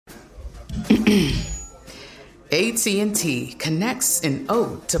AT&T connects an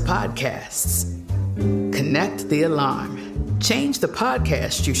ode to podcasts. Connect the alarm. Change the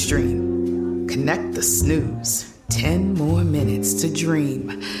podcast you stream. Connect the snooze. 10 more minutes to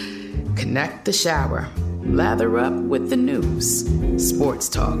dream. Connect the shower. Lather up with the news. Sports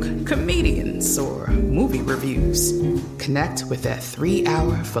talk, comedians, or movie reviews. Connect with that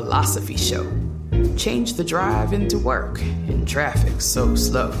 3-hour philosophy show. Change the drive into work in traffic so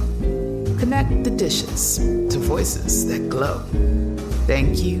slow. Connect the dishes to voices that glow.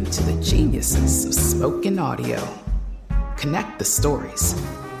 Thank you to the geniuses of spoken audio. Connect the stories.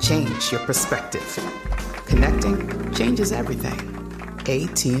 Change your perspective. Connecting changes everything.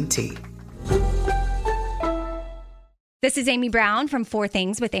 AT&T. This is Amy Brown from 4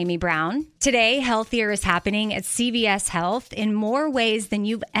 Things with Amy Brown. Today, healthier is happening at CVS Health in more ways than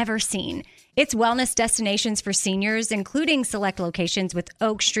you've ever seen. It's wellness destinations for seniors, including select locations with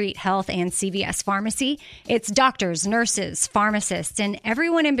Oak Street Health and CVS Pharmacy. It's doctors, nurses, pharmacists, and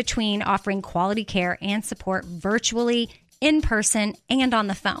everyone in between offering quality care and support virtually, in person, and on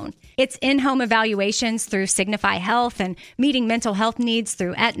the phone. It's in-home evaluations through Signify Health and meeting mental health needs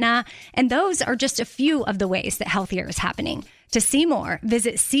through Aetna. And those are just a few of the ways that healthier is happening. To see more,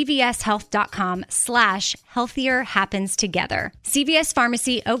 visit cvshealth.com/healthier happens together. CVS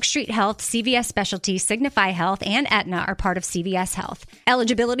Pharmacy, Oak Street Health, CVS Specialty, Signify Health, and Aetna are part of CVS Health.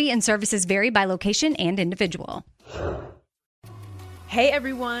 Eligibility and services vary by location and individual. Hey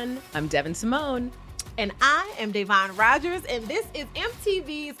everyone, I'm Devin Simone. And I am Devon Rogers, and this is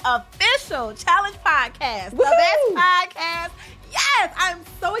MTV's official challenge podcast. Woo-hoo! The best podcast. Yes, I'm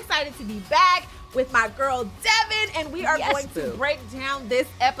so excited to be back with my girl Devin, and we are going to break down this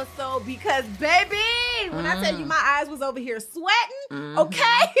episode because, baby, when I tell you my eyes was over here sweating,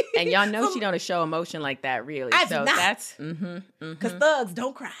 okay? And y'all know she don't show emotion like that, really. I do not. That's, because thugs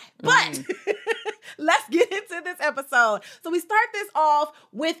don't cry. But let's get into this episode. So we start this off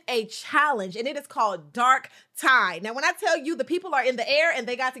with a challenge, and it is called Dark Tide. Now, when I tell you the people are in the air and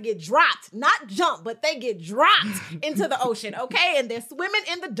they got to get dropped, not jump, but they get dropped into the ocean, okay? And they're swimming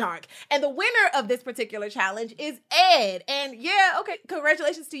in the dark. And the winner of this particular challenge is Ed. And yeah, okay,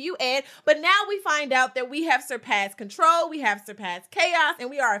 congratulations to you, Ed. But now we find out that we have surpassed control, we have surpassed chaos, and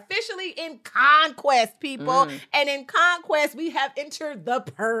we are officially in Conquest, people. And in Conquest, we have entered the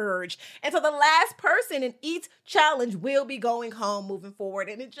Purge. And so the last person in each challenge will be going home moving forward.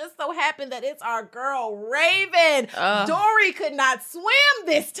 And it just so happened that it's our girl, Raven. Dory could not swim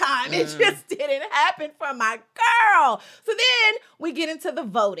this time. It just didn't happen for my girl. So then we get into the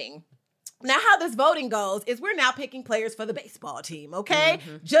voting. Now, how this voting goes is we're now picking players for the baseball team, okay?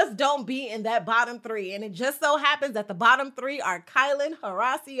 Just don't be in that bottom 3. And it just so happens that the bottom 3 are Kylan,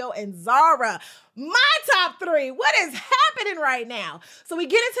 Horacio, and Zara. My top 3. What is happening right now? So we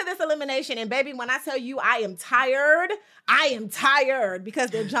get into this elimination, and baby, when I tell you I am tired because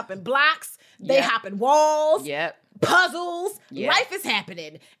they're jumping blocks, they hopping walls. Puzzles. Life is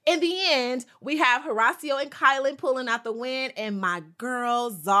happening. In the end, we have Horacio and Kylan pulling out the win, and my girl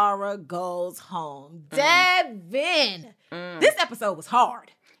Zara goes home. Devin, this episode was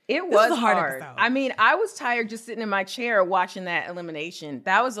hard. It was a hard episode. I mean, I was tired just sitting in my chair watching that elimination.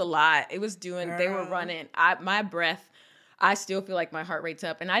 That was a lot. It was doing, they were running. My breath, I still feel like my heart rate's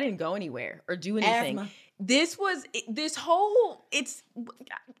up, and I didn't go anywhere or do anything. Asthma. It's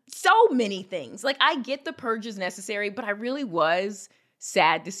so many things. Like, I get the purge is necessary, but I really was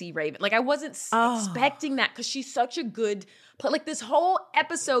sad to see Raven. Like, I wasn't expecting that because she's such a good, like, this whole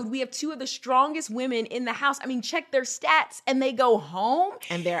episode, we have 2 of the strongest women in the house. I mean, check their stats and they go home.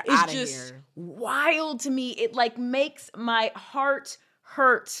 And they're out of here. It's just wild to me. It, like, makes my heart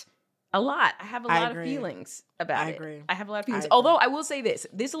hurt a lot. I have a lot of feelings about it. I have a lot of feelings. Although I will say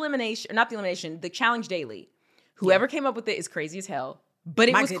this elimination, not the elimination, the challenge daily, whoever came up with it is crazy as hell. But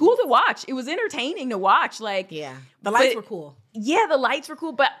it was cool to watch. It was entertaining to watch. Like, the lights were cool. Yeah, the lights were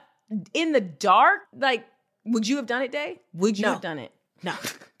cool. But in the dark, like, would you have done it, Day? Would you have done it? No.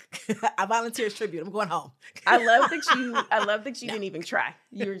 I volunteer as tribute. I'm going home. I love that you didn't even try.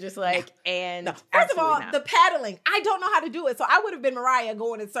 You were just like, First of all, the paddling. I don't know how to do it. So I would have been Mariah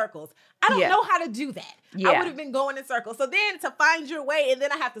going in circles. I don't know how to do that. I would have been going in circles. So then to find your way, and then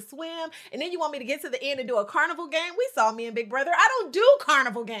I have to swim, and then you want me to get to the end and do a carnival game. We saw me and Big Brother. I don't do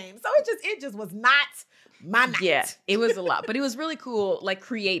carnival games. So it just was not my night. Yeah, it was a lot. But it was really cool, like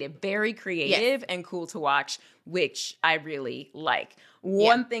creative, very creative and cool to watch, which I really like.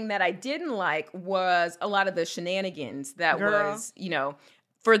 One thing that I didn't like was a lot of the shenanigans that was,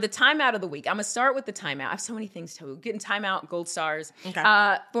 for the timeout of the week. I'm going to start with the timeout. I have so many things to getting timeout, gold stars. Okay.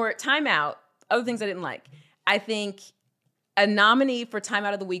 For timeout, other things I didn't like. I think a nominee for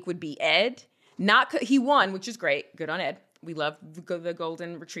timeout of the week would be Ed. He won, which is great. Good on Ed. We love the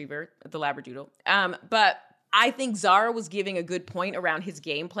golden retriever, the Labradoodle. But I think Zara was giving a good point around his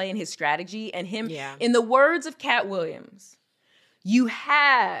gameplay and his strategy and him. Yeah. In the words of Cat Williams, you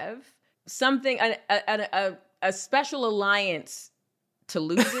have something, a special alliance to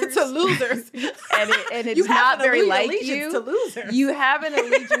losers. To losers. and it's not very like you. To losers. You have an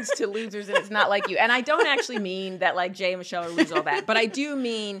allegiance to losers and it's not like you. And I don't actually mean that like Jay and Michelle are lose all that. But I do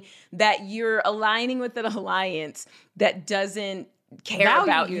mean that you're aligning with an alliance that doesn't care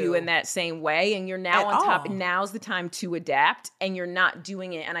about you in that same way. And you're now on top. Now's the time to adapt and you're not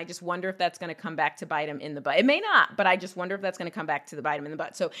doing it. And I just wonder if that's going to come back to bite him in the butt. It may not, but I just wonder if that's going to come back to bite him in the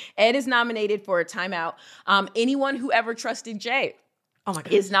butt. So Ed is nominated for a timeout. Anyone who ever trusted Jay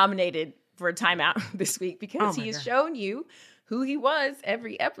is nominated for a timeout this week because he has shown you who he was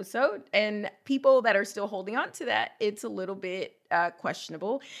every episode. And people that are still holding on to that, it's a little bit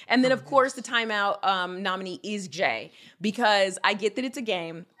questionable. And then, of course, the timeout nominee is Jay, because I get that it's a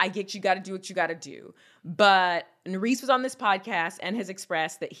game. I get you got to do what you got to do. But Nerese was on this podcast and has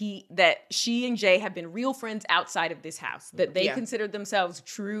expressed that she and Jay have been real friends outside of this house, that they considered themselves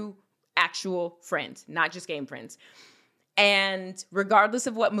true, actual friends, not just game friends. And regardless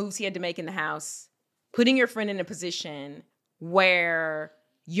of what moves he had to make in the house, putting your friend in a position where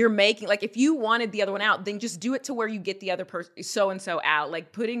you're making, like, if you wanted the other one out, then just do it to where you get the other person, so-and-so out.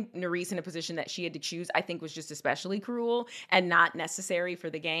 Like, putting Nerese in a position that she had to choose, I think was just especially cruel and not necessary for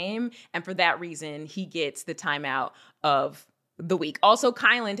the game. And for that reason, he gets the timeout of the week. Also,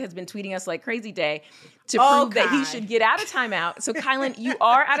 Kylan has been tweeting us like crazy day to prove that he should get out of timeout. So Kylan, you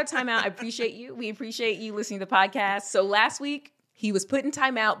are out of timeout. I appreciate you. We appreciate you listening to the podcast. So last week he was put in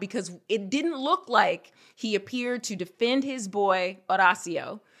timeout because it didn't look like he appeared to defend his boy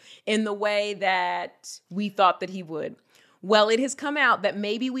Horacio in the way that we thought that he would. Well, it has come out that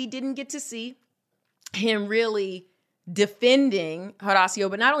maybe we didn't get to see him really defending Horacio,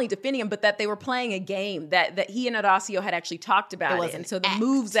 but not only defending him, but that they were playing a game, that he and Horacio had actually talked about it. And so the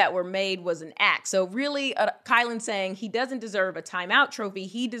moves that were made was an act. So really, Kylan saying he doesn't deserve a timeout trophy.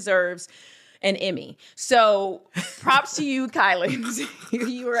 He deserves an Emmy. So props to you, Kylan.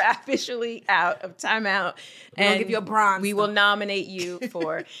 You are officially out of timeout. And we'll give you a bronze. We will nominate you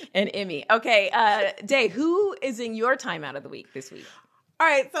for an Emmy. Okay, Day, who is in your timeout of the week this week? All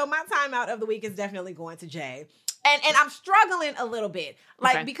right, so my timeout of the week is definitely going to Jay. And I'm struggling a little bit,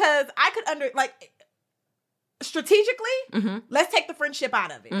 because I could strategically, let's take the friendship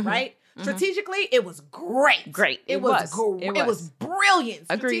out of it, right? Strategically, it was great. It was brilliant.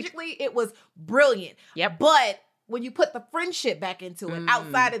 Agreed. Strategically, it was brilliant. Yep. But when you put the friendship back into it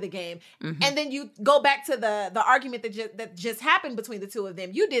outside of the game, and then you go back to the argument that just happened between the two of them,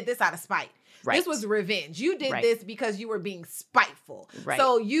 you did this out of spite. Right. This was revenge. You did this because you were being spiteful. Right.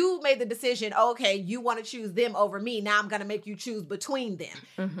 So you made the decision, okay, you want to choose them over me. Now I'm going to make you choose between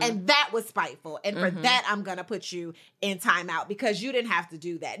them. And that was spiteful. And for that, I'm going to put you in timeout because you didn't have to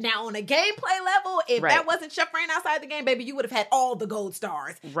do that. Now, on a gameplay level, if that wasn't your friend outside the game, baby, you would have had all the gold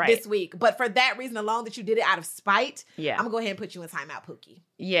stars this week. But for that reason alone, that you did it out of spite, I'm going to go ahead and put you in timeout, Pookie.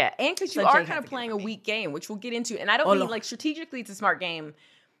 Yeah, and because you are kind of playing a weak game, which we'll get into. And I don't mean like strategically it's a smart game.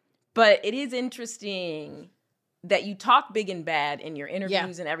 But it is interesting that you talk big and bad in your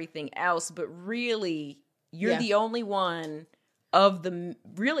interviews and everything else, but really you're the only one of the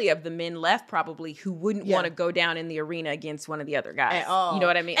men left probably who wouldn't want to go down in the arena against one of the other guys. At all. You know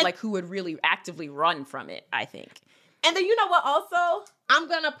what I mean? And, like, who would really actively run from it, I think. And then you know what also? I'm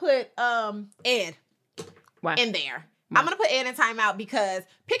going to put Ed in there. I'm going to put Ed in timeout because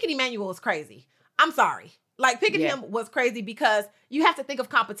picking Emmanuel was crazy. I'm sorry. Like, picking him was crazy because you have to think of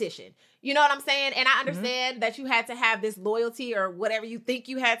competition. You know what I'm saying? And I understand that you had to have this loyalty or whatever you think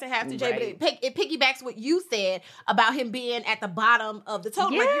you had to have to Jay, but it piggybacks what you said about him being at the bottom of the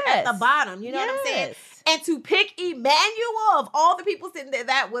total. Like, you're at the bottom. You know what I'm saying? And to pick Emmanuel of all the people sitting there,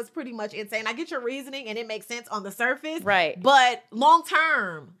 that was pretty much insane. I get your reasoning and it makes sense on the surface. Right. But long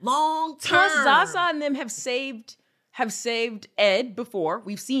term. Plus, Zaza and them have saved Ed before.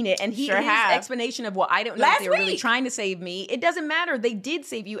 We've seen it. And his explanation of, well, I don't know if they were really trying to save me. It doesn't matter. They did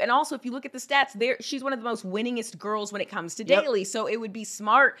save you. And also, if you look at the stats, she's one of the most winningest girls when it comes to daily. So it would be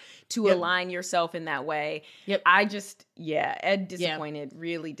smart to align yourself in that way. I just, Ed disappointed,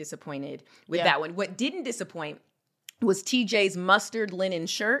 really disappointed with that one. What didn't disappoint was TJ's mustard linen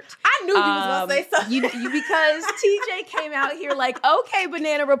shirt. I knew you was going to say something. Because TJ came out here like, okay,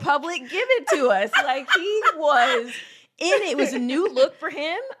 Banana Republic, give it to us. Like, he was it was a new look for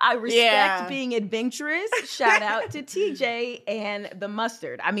him. I respect being adventurous. Shout out to TJ and the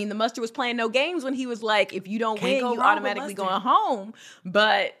mustard. I mean, the mustard was playing no games when he was like, if you don't win, you automatically going home.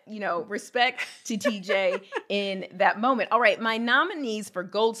 But, respect to TJ in that moment. All right, my nominees for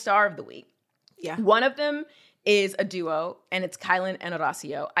Gold Star of the Week. Yeah. One of them is a duo, and it's Kylan and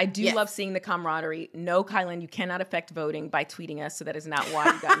Horacio. I do love seeing the camaraderie. No, Kylan, you cannot affect voting by tweeting us, so that is not why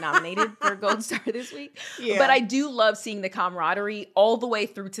you got nominated for Gold Star this week. Yeah. But I do love seeing the camaraderie all the way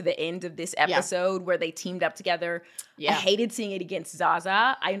through to the end of this episode where they teamed up together. Yeah. I hated seeing it against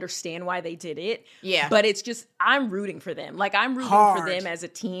Zaza. I understand why they did it. Yeah. But it's just, I'm rooting for them. Like, I'm rooting for them as a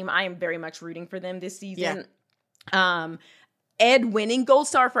team. I am very much rooting for them this season. Yeah. Ed winning, Gold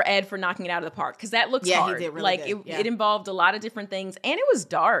Star for Ed for knocking it out of the park, because that looks hard. He did really good. It involved a lot of different things, and it was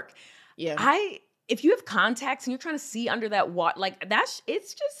dark. Yeah, if you have contacts and you're trying to see under that water, like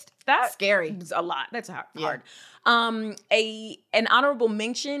it's scary. It's a lot. That's hard. An honorable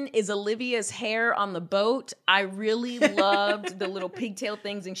mention is Olivia's hair on the boat. I really loved the little pigtail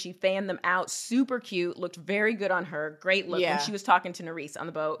things, and she fanned them out. Super cute. Looked very good on her. Great look when she was talking to Nerys on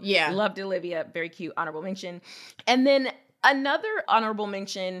the boat. Yeah, loved Olivia. Very cute. Honorable mention, and then. Another honorable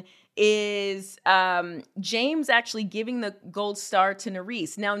mention is James actually giving the gold star to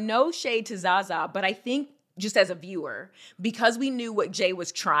Nerys. Now, no shade to Zaza, but I think just as a viewer, because we knew what Jay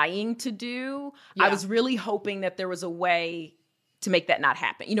was trying to do, I was really hoping that there was a way to make that not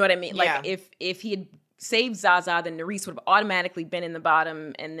happen. You know what I mean? Like if he had saved Zaza, then Nerys would have automatically been in the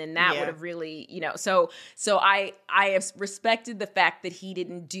bottom, and then that would have really, So I have respected the fact that he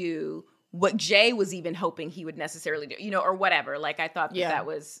didn't do what Jay was even hoping he would necessarily do, or whatever. Like, I thought that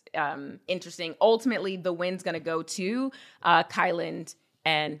was interesting. Ultimately, the win's going to go to Kylan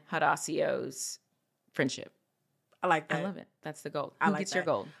and Horacio's friendship. I like that. I love it. That's the gold. Who gets your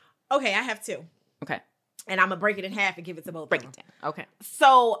gold? Okay, I have two. Okay. And I'm going to break it in half and give it to both Break of them. it down. Okay.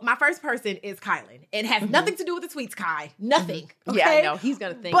 So my first person is Kylan. It has nothing to do with the tweets, Kai. Nothing. Okay? Yeah, I know. He's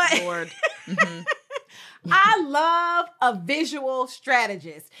going to thank the Lord. I love a visual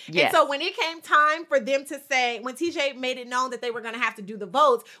strategist. Yes. And so when it came time for them to say, when TJ made it known that they were going to have to do the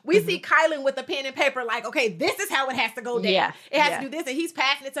votes, we see Kylan with a pen and paper like, okay, this is how it has to go down. Yeah. It has to do this. And he's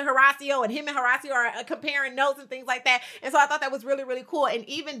passing it to Horacio, and him and Horacio are comparing notes and things like that. And so I thought that was really, really cool. And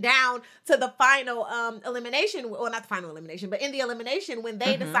even down to the final elimination, well, not the final elimination, but in the elimination, when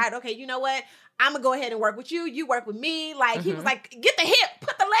they decide, okay, you know what? I'm going to go ahead and work with you. You work with me. Like, he was like, get the hip,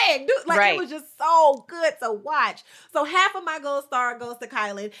 put the leg. Dude. Like, it was just so good to watch. So half of my gold star goes to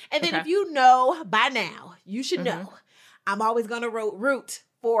Kylan. And then if you know by now, you should know, I'm always going to root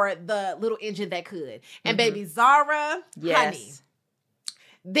for the little engine that could. And baby Zara, honey,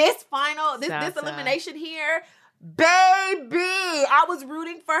 this elimination here, baby, I was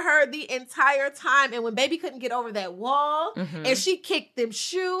rooting for her the entire time. And when baby couldn't get over that wall and she kicked them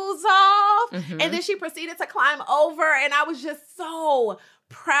shoes off and then she proceeded to climb over, and I was just so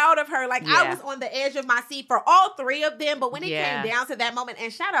proud of her. Like, I was on the edge of my seat for all three of them, but when it came down to that moment,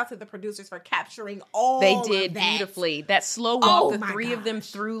 and shout out to the producers for capturing all they did of that. Beautifully. That slow walk, the three of them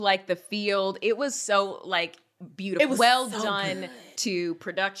through like the field, it was so like beautiful. It was well done. Good. To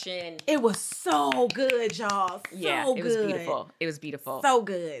production. It was so good, y'all. So it was beautiful. It was beautiful. So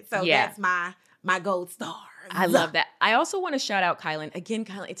good. So that's my gold star. I love that. I also want to shout out Kylan. Again,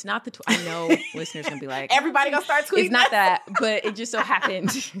 Kylan, it's not the I know listeners going to be like, everybody going to start tweeting. It's not that, but it just so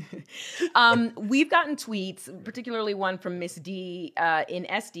happened. We've gotten tweets, particularly one from Miss D in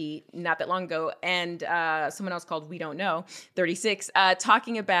SD not that long ago, and someone else called We Don't Know, 36,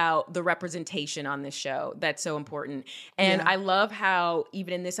 talking about the representation on this show. That's so important. And I love how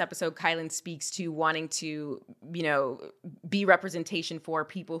even in this episode, Kylan speaks to wanting to, be representation for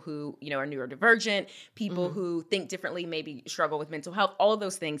people who, are neurodivergent, people who think differently, maybe struggle with mental health, all of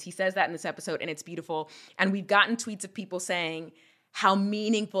those things. He says that in this episode, and it's beautiful. And we've gotten tweets of people saying how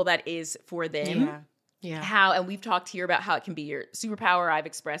meaningful that is for them. Yeah. And we've talked here about how it can be your superpower. I've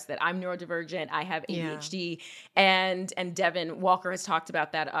expressed that I'm neurodivergent. I have ADHD. And Devin Walker has talked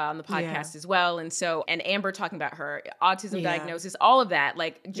about that on the podcast as well. And Amber talking about her autism diagnosis, all of that.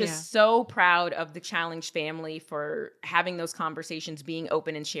 Like, just so proud of the Challenge family for having those conversations, being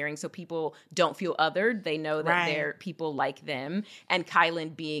open and sharing so people don't feel othered. They know that they're people like them. And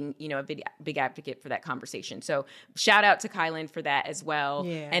Kylan being, a big advocate for that conversation. So shout out to Kylan for that as well.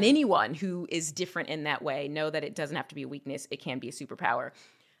 Yeah. And anyone who is different in that way, know that it doesn't have to be a weakness. It can be a superpower.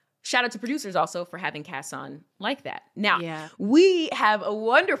 Shout out to producers also for having Cass on like that. Now, we have a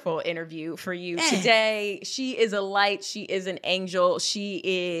wonderful interview for you today. She is a light. She is an angel. She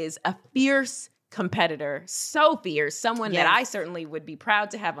is a fierce competitor, so fierce, someone that I certainly would be proud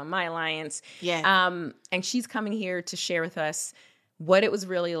to have on my alliance. And she's coming here to share with us what it was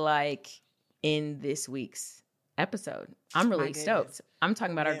really like in this week's episode. I'm really stoked. I'm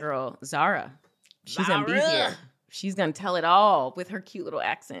talking about our girl, Zara. She's going to be here. She's going to tell it all with her cute little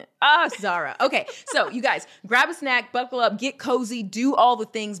accent. Zara. Okay, so you guys, grab a snack, buckle up, get cozy, do all the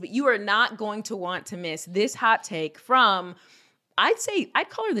things, but you are not going to want to miss this hot take from, I'd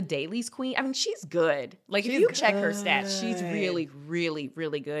call her the Dailies queen. I mean, she's good. Like, if you check her stats, she's really, really,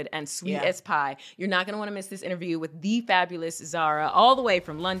 really good and sweet as pie. You're not going to want to miss this interview with the fabulous Zara, all the way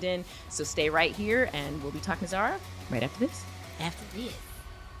from London. So stay right here, and we'll be talking to Zara right after this.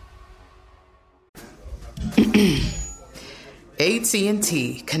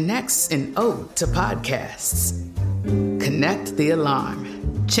 AT&T connects an ode to podcasts. Connect the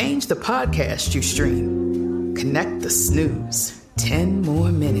alarm. Change the podcast you stream. Connect the snooze. 10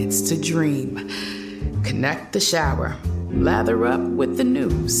 more minutes to dream. Connect the shower. Lather up with the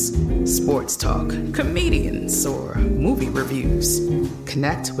news. Sports talk, comedians, or movie reviews.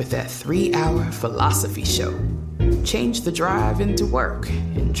 Connect with that 3-hour philosophy show. Change the drive into work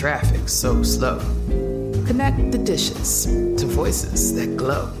in traffic so slow. Connect the dishes to voices that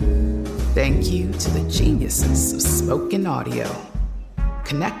glow. Thank you to the geniuses of spoken audio.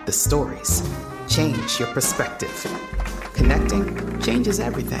 Connect the stories. Change your perspective. Connecting changes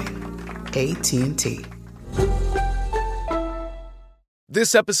everything. AT&T.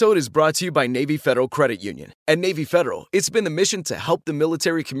 This episode is brought to you by Navy Federal Credit Union. At Navy Federal, it's been the mission to help the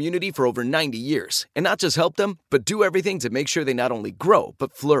military community for over 90 years. And not just help them, but do everything to make sure they not only grow,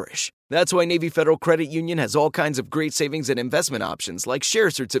 but flourish. That's why Navy Federal Credit Union has all kinds of great savings and investment options like share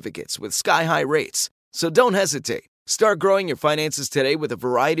certificates with sky-high rates. So don't hesitate. Start growing your finances today with a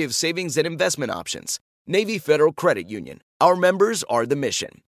variety of savings and investment options. Navy Federal Credit Union. Our members are the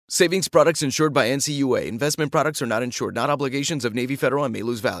mission. Savings products insured by NCUA. Investment products are not insured, not obligations of Navy Federal and may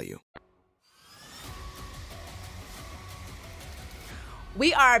lose value.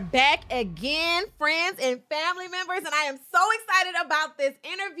 We are back again, friends and family members, and I am so excited about this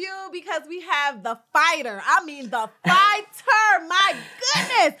interview because we have the fighter. I mean, the fighter. My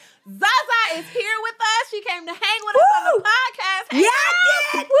goodness. Zaza is here with us. She came to hang with us on the podcast. Hey,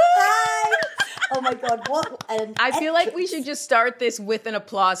 I did. Hi. Oh my God, what? I feel like we should just start this with an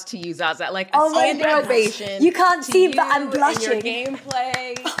applause to you, Zaza. Like a standing ovation. You can't see, but I'm blushing. And your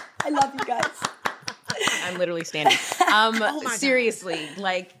gameplay. I love you guys. I'm literally standing. Seriously,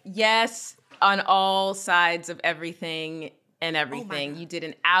 like, yes, on all sides of everything and everything. You did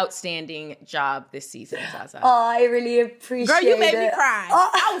an outstanding job this season, Zaza. Oh, I really appreciate it. Girl, you made me cry.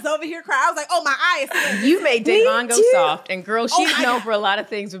 I was over here crying. I was like, oh, my eyes. You made Devon go soft. And girl, she's known for a lot of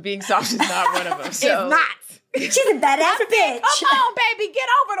things, but being soft is not one of them. So. It's not. She's a badass bitch. Come on, baby, get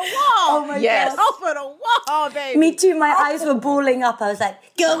over the wall. Oh my God. Over the wall, baby. Me too. My eyes were balling up. I was like,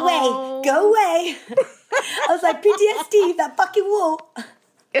 go away, go away. I was like, PTSD, that fucking wall.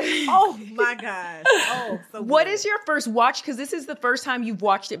 Oh my gosh. Oh, so what is your first watch? Because this is the first time you've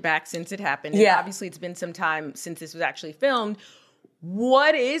watched it back since it happened. Yeah. And obviously, it's been some time since this was actually filmed.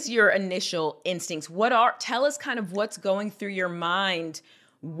 What is your initial instincts? Tell us kind of what's going through your mind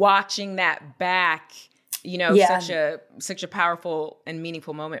watching that back. You know, such a powerful and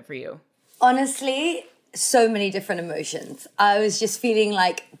meaningful moment for you. Honestly, so many different emotions. I was just feeling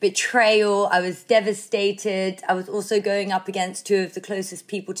like betrayal. I was devastated. I was also going up against two of the closest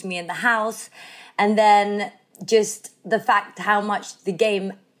people to me in the house. And then just the fact how much the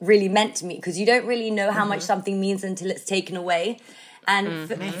game really meant to me, because you don't really know how much something means until it's taken away. And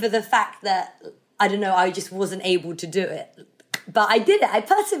for the fact that, I don't know, I just wasn't able to do it. But I did it. I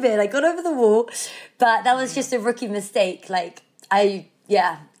persevered. I got over the wall. But that was just a rookie mistake. Like, I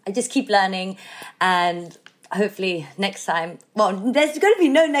just keep learning. And hopefully next time, well, there's going to be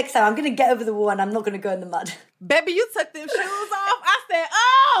no next time. I'm going to get over the wall and I'm not going to go in the mud. Baby, you took them shoes off. I said,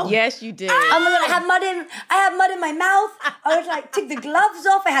 oh. Yes, you did. Oh my God, I had mud in my mouth. I was like, took the gloves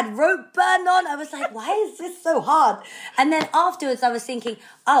off. I had rope burn on. I was like, why is this so hard? And then afterwards I was thinking,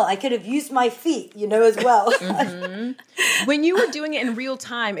 oh, I could have used my feet, as well. When you were doing it in real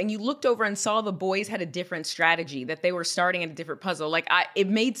time and you looked over and saw the boys had a different strategy, that they were starting at a different puzzle, like it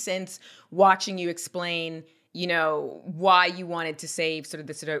made sense watching you explain, why you wanted to save sort of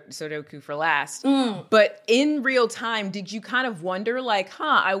the Sudoku for last. But in real time, did you kind of wonder like,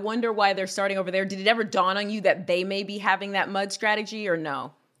 I wonder why they're starting over there? Did it ever dawn on you that they may be having that mud strategy or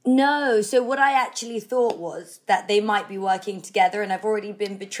no? No. So what I actually thought was that they might be working together, and I've already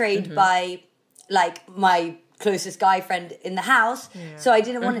been betrayed by like my closest guy friend in the house. Yeah. So I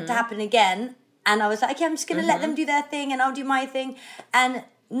didn't want it to happen again. And I was like, okay, I'm just going to let them do their thing and I'll do my thing. And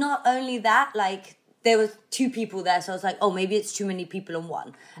not only that, like, there was 2 people there, so I was like, oh, maybe it's too many people on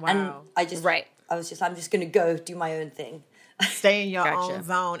one. Wow. And I was just, I'm just going to go do my own thing. Stay in your own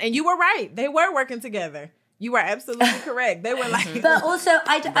zone. And you were right. They were working together. You were absolutely correct. They were like... But also,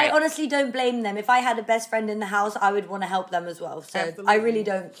 I honestly don't blame them. If I had a best friend in the house, I would want to help them as well. So absolutely. I really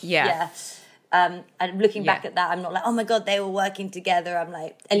don't... Yeah. And looking back at that, I'm not like, oh my God, they were working together. I'm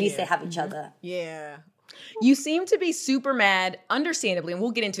like, at least they have each other. Yeah. You seem to be super mad, understandably, and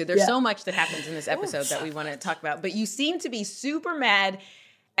we'll get into it. There's so much that happens in this episode that we want to talk about. But you seem to be super mad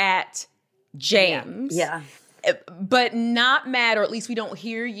at James. Yeah. But not mad, or at least we don't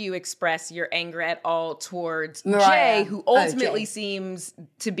hear you express your anger at all towards Mariah. Jay, who ultimately seems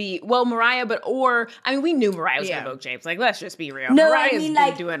to be, well, Mariah, we knew Mariah was going to vote James. Like, let's just be real. No, Mariah's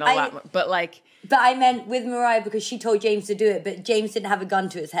been doing a lot more, but like... But I meant with Mariah because she told James to do it, but James didn't have a gun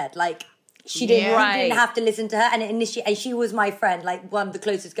to his head. Like, he didn't have to listen to her, and she was my friend, like one of the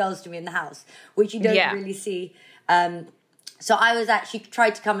closest girls to me in the house, which you don't really see. So I was actually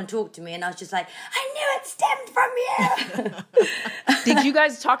tried to come and talk to me, and I was just like, I knew it stemmed from you. Did you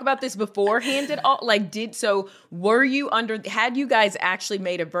guys talk about this beforehand at all? Like, had you guys actually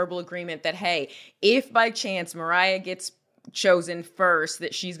made a verbal agreement that, hey, if by chance Mariah gets chosen first,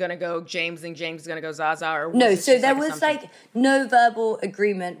 that she's going to go James and James is going to go Zaza? Or no, so there was like no verbal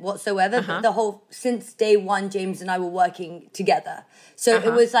agreement whatsoever. But since day one, James and I were working together. So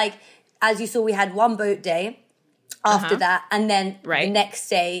it was like, as you saw, we had one vote day. After that, and then the next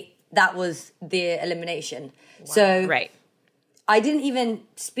day, that was the elimination. Wow. So I didn't even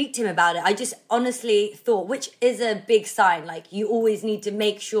speak to him about it. I just honestly thought, which is a big sign, like you always need to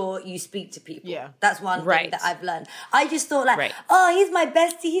make sure you speak to people. Yeah. That's one thing that I've learned. I just thought like, oh, he's my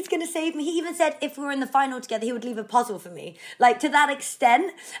bestie, he's going to save me. He even said if we were in the final together, he would leave a puzzle for me. Like to that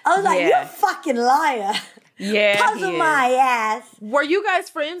extent, I was like, you're a fucking liar. Yeah, puzzle my ass. Were you guys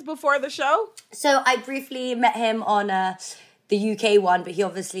friends before the show? So I briefly met him on the UK one, but he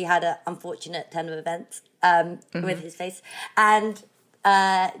obviously had an unfortunate turn of events with his face. And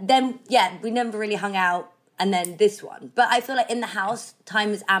then, we never really hung out. And then this one. But I feel like in the house, time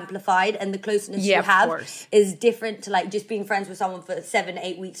is amplified and the closeness you have is different to like just being friends with someone for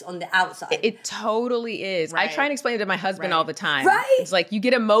 7-8 weeks on the outside. It totally is. I try and explain it to my husband all the time. Right. It's like you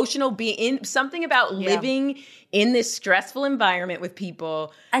get emotional being in something about living in this stressful environment with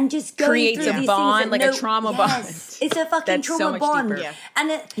people and just creates a bond, like a trauma bond. It's a fucking trauma bond. Yeah.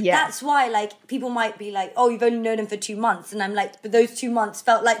 And that's why like people might be like, oh, you've only known him for 2 months. And I'm like, but those 2 months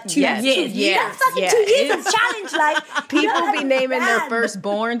felt like 2 years. That's fucking 2 years of challenge. Like people be naming their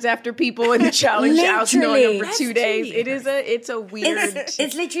firstborns after people in the challenge house, knowing them for 2 days. It's a weird.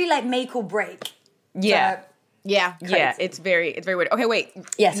 It's literally like make or break. Yeah. So, it's very weird. Okay, wait.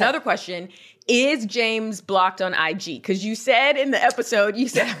 Another question. Is James blocked on IG? Because you said in the episode, you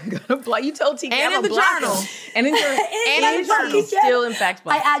said, I'm going to block. You told TK, and I'm in the journal. And in the journal. Still, in fact,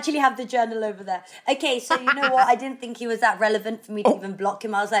 blocked. I actually have the journal over there. Okay, so you know what? I didn't think he was that relevant for me to even block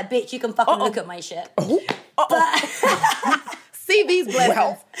him. I was like, bitch, you can fucking look at my shit. But CV's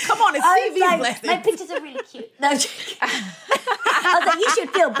blessings. Come on, it's CV's blessings. My pictures are really cute. No, I was like, you should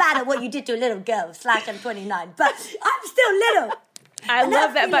feel bad at what you did to a little girl. / I'm 29. But I'm still little. I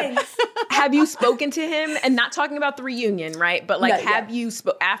love that. But have you spoken to him? And not talking about the reunion, right? But like, you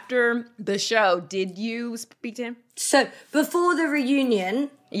after the show, did you speak to him? So before the reunion,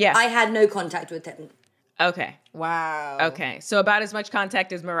 I had no contact with him. Okay. Wow. Okay. So about as much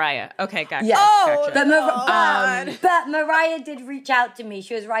contact as Mariah. Okay, gotcha. Yes. Gotcha. But Mariah did reach out to me.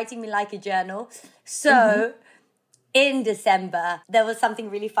 She was writing me like a journal. So in December, there was something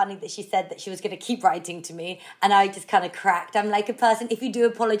really funny that she said that she was going to keep writing to me. And I just kind of cracked. I'm like a person, if you do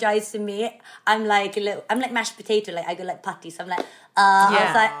apologize to me, I'm like mashed potato. Like I go like putty. So I'm like, I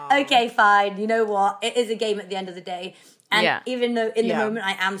was like, okay, fine. You know what? It is a game at the end of the day. And even though in the moment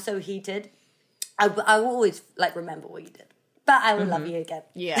I am so heated, I will always like remember what you did. But I will love you again.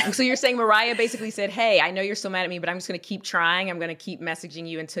 Yeah. So you're saying Mariah basically said, hey, I know you're still mad at me, but I'm just going to keep trying. I'm going to keep messaging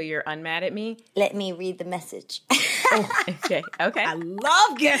you until you're unmad at me. Let me read the message. Okay. I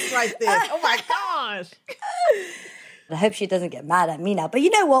love guests like this. Oh my gosh. I hope she doesn't get mad at me now. But you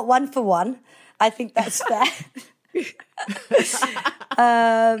know what? 1 for 1. I think that's fair.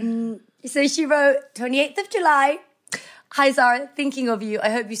 So she wrote, 28th of July. Hi, Zara. Thinking of you. I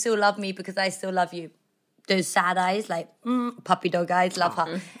hope you still love me because I still love you. Those sad eyes, like puppy dog eyes, love her.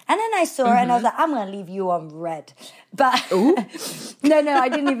 And then I saw her and I was like, I'm going to leave you on red. But no, I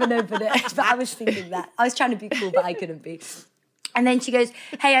didn't even open it. But I was thinking that. I was trying to be cool, but I couldn't be. And then she goes,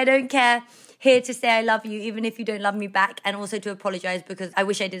 hey, I don't care. Here to say I love you, even if you don't love me back. And also to apologize because I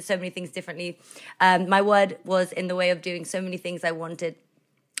wish I did so many things differently. My word was in the way of doing so many things I wanted.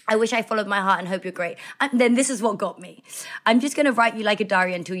 I wish I followed my heart and hope you're great. And then this is what got me. I'm just going to write you like a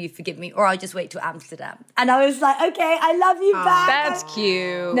diary until you forgive me, or I'll just wait till Amsterdam. And I was like, okay, I love you back. That's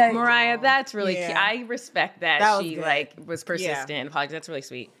cute. No, Mariah, that's really cute. I respect that she was persistent and apologized. That's really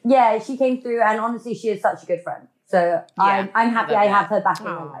sweet. Yeah, she came through, and honestly, she is such a good friend. So I'm happy I have her back in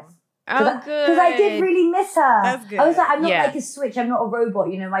my life. Oh, good. Because I did really miss her. That's good. I was like, I'm not like a switch. I'm not a robot.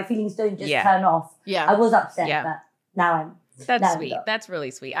 My feelings don't just turn off. Yeah. I was upset, but now I'm. That's sweet. That's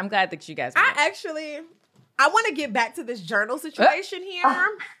really sweet. I'm glad that you guys met. I want to get back to this journal situation here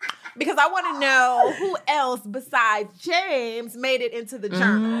because I want to know who else besides James made it into the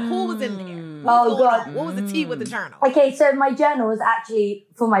journal. Who was in there? God. What was the tea with the journal? Okay, so my journal was actually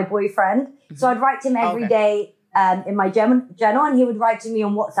for my boyfriend. So I'd write to him every day in my journal, and he would write to me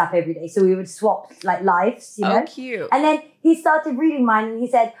on WhatsApp every day. So we would swap lives, Oh, cute. And then he started reading mine, and he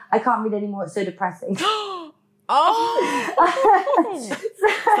said, I can't read anymore. It's so depressing. It's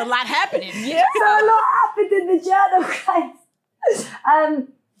a lot happening. Yeah. So a lot happened in the journal, guys.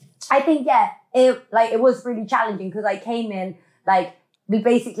 I think, it was really challenging because I came in,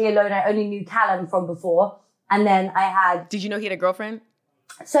 basically alone. I only knew Callum from before. And then I had... Did you know he had a girlfriend?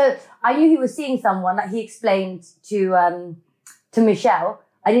 So I knew he was seeing someone that he explained to Michelle.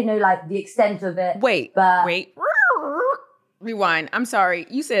 I didn't know, the extent of it. Wait. Rewind. I'm sorry.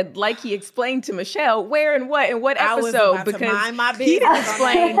 You said he explained to Michelle. Where and what in what episode? Because he didn't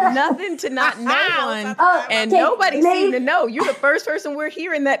explain nothing to not no one, and nobody seemed to know. You're the first person we're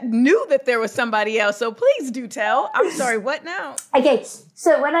hearing that knew that there was somebody else. So please do tell. I'm sorry. What now? Okay.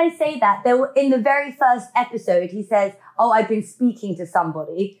 So when I say that, in the very first episode, he says, "Oh, I've been speaking to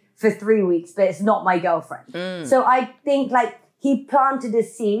somebody for 3 weeks, but it's not my girlfriend." So I think he planted a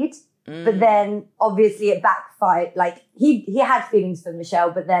seed. But then obviously it backfired. He had feelings for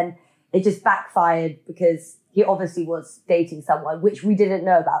Michelle, but then it just backfired because he obviously was dating someone, which we didn't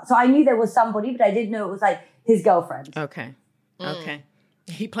know about. So I knew there was somebody, but I didn't know it was his girlfriend. Okay.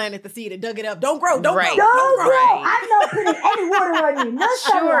 He planted the seed and dug it up. Don't grow. Don't grow. I'm not putting any water on you. No,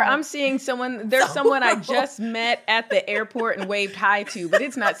 sure, I'm seeing someone. There's someone I just met at the airport and waved hi to, but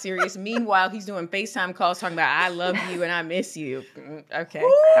it's not serious. Meanwhile, he's doing FaceTime calls talking about I love you and I miss you. Okay,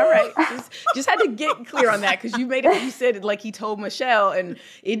 all right. Just had to get clear on that because you said it he told Michelle, and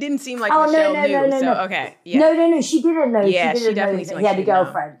it didn't seem like Michelle knew. No. Okay, No, she didn't know. Yeah, she definitely know he had a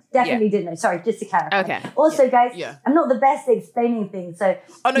girlfriend. Definitely didn't know. Sorry, just to clarify. Okay. Also, guys, I'm not the best at explaining things, so.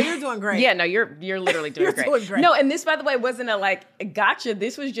 Oh no, you're doing great. Yeah, no, you're literally doing great. Doing great. No, and this, by the way, wasn't a gotcha.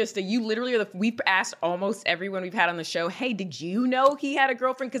 This was just you literally we've asked almost everyone we've had on the show, hey, did you know he had a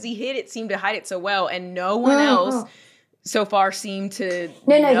girlfriend? Because he seemed to hide it so well, and no one else so far seemed to.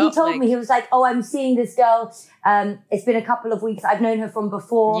 No, he told me. He was like, oh, I'm seeing this girl. It's been a couple of weeks. I've known her from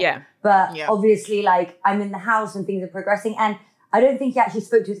before. Yeah. But obviously, I'm in the house and things are progressing, and I don't think he actually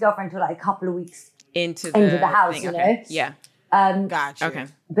spoke to his girlfriend until a couple of weeks into the house, thing. you know? Yeah. Gotcha. Okay.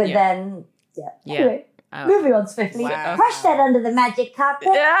 But then, Anyway, moving on swiftly. Wow. Brush that under the magic carpet.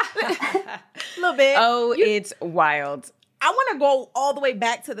 A little bit. Oh, it's wild. I want to go all the way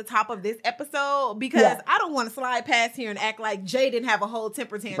back to the top of this episode because I don't want to slide past here and act like Jay didn't have a whole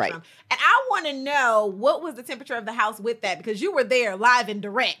temper tantrum. Right. And I want to know what was the temperature of the house with that because you were there live and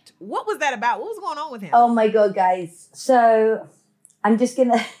direct. What was that about? What was going on with him? Oh my God, guys. So I'm just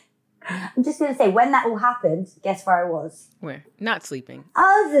gonna say when that all happened, guess where I was? Where? Not sleeping.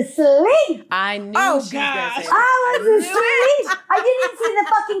 I was asleep. I knew Oh, she was gonna say that. I was asleep. I didn't see the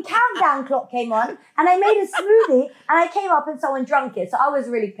fucking countdown clock came on, and I made a smoothie, and I came up and someone drunk it, so I was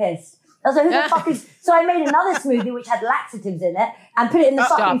really pissed. I was like, who the fuck is... So I made another smoothie which had laxatives in it and put it in the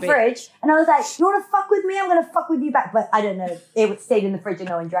fucking fridge. And I was like, you want to fuck with me? I'm going to fuck with you back. But I don't know. It stayed in the fridge and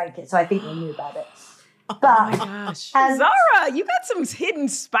no one drank it, so I think they knew about it. But, oh my gosh. Zara, you got some hidden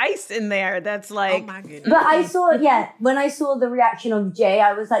spice in there that's Oh my goodness. But I saw, when I saw the reaction of Jay,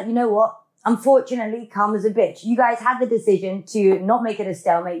 I was like, you know what? Unfortunately, karma's a bitch. You guys had the decision to not make it a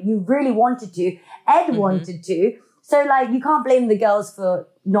stalemate. You really wanted to. Ed wanted to. So, you can't blame the girls for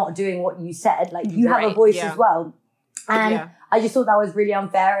not doing what you said. You have a voice as well. And I just thought that was really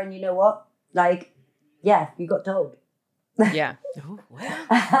unfair. And you know what? You got told. Yeah. Oh,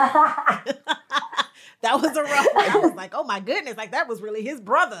 wow. That was a rough one. I was like, oh my goodness, that was really his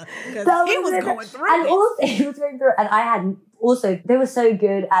brother. Because he was going through and also, he was going through, and I had also, they were so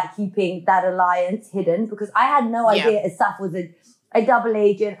good at keeping that alliance hidden because I had no idea Asaf was a double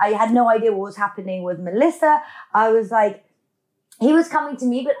agent. I had no idea what was happening with Melissa. I was like, he was coming to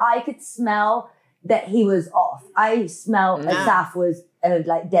me, but I could smell that he was off. I smelled Asaf was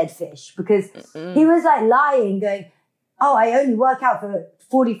dead fish because he was lying, going, oh, I only work out for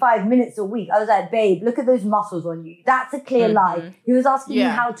 45 minutes a week. I was like, babe, look at those muscles on you. That's a clear lie. He was asking me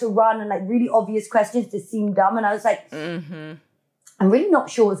how to run and like really obvious questions to seem dumb. And I was like, I'm really not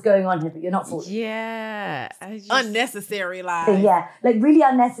sure what's going on here, but you're not fooling. Yeah. Unnecessary lies. Yeah, like really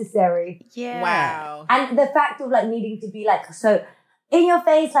unnecessary. Yeah. Wow. And the fact of like needing to be like, so in your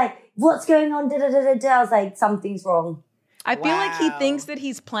face, like, what's going on? I was like, something's wrong. I feel like he thinks that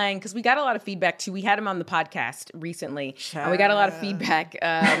he's playing, because we got a lot of feedback too. We had him on the podcast recently, and we got a lot of feedback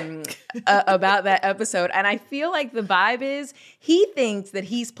about that episode. And I feel like the vibe is he thinks that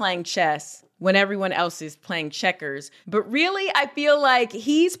he's playing chess when everyone else is playing checkers. But really, I feel like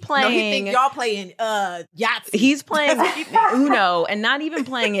he's playing... No, he thinks y'all playing Yahtzee. He's playing Uno and not even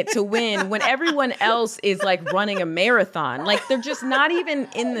playing it to win when everyone else is like running a marathon. Like they're just not even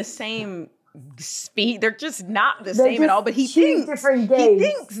in the same... speed. They're just not the same at all, but he thinks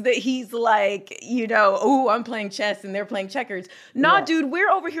that he's like, you know, oh, I'm playing chess and they're playing checkers. Nah, dude, we're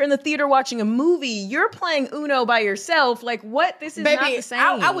over here in the theater watching a movie. You're playing Uno by yourself. Like, what? This is not the same.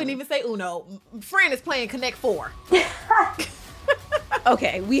 I wouldn't even say Uno. Friend is playing Connect 4.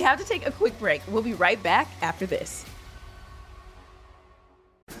 Okay, we have to take a quick break. We'll be right back after this.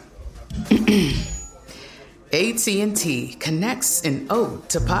 AT&T connects an ode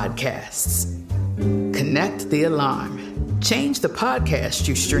to podcasts. Connect the alarm. Change the podcast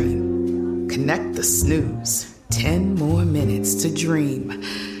you stream. Connect the snooze. 10 more minutes to dream.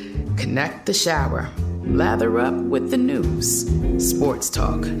 Connect the shower. Lather up with the news. Sports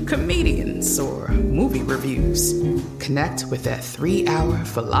talk, comedians, or movie reviews. Connect with that 3-hour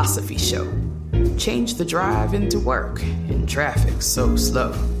philosophy show. Change the drive into work in traffic so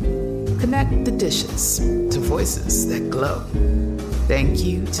slow. Connect the dishes to voices that glow. Thank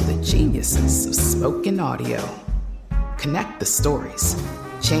you to the geniuses of spoken audio. Connect the stories.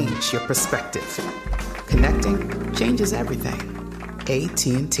 Change your perspective. Connecting changes everything.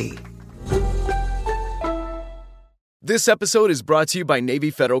 AT&T. This episode is brought to you by Navy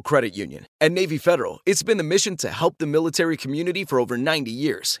Federal Credit Union. At Navy Federal, it's been the mission to help the military community for over 90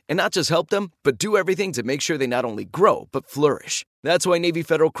 years. And not just help them, but do everything to make sure they not only grow, but flourish. That's why Navy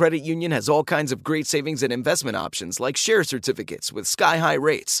Federal Credit Union has all kinds of great savings and investment options like share certificates with sky-high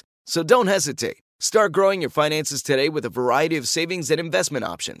rates. So don't hesitate. Start growing your finances today with a variety of savings and investment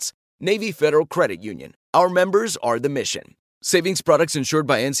options. Navy Federal Credit Union. Our members are the mission. Savings products insured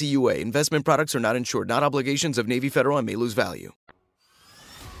by NCUA. Investment products are not insured, not obligations of Navy Federal and may lose value.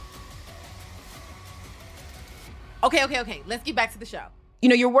 Okay. Let's get back to the show. You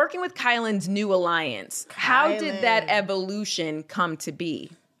know, you're working with Kylan's new alliance. How did that evolution come to be?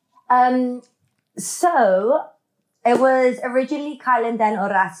 So it was originally Kylan, then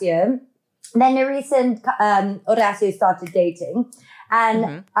Horacio. Then the recent Horacio started dating.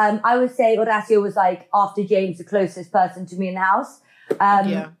 And I would say Horacio was like, after James, the closest person to me in the house.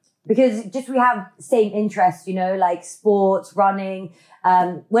 Because just we have same interests, you know, like sports, running.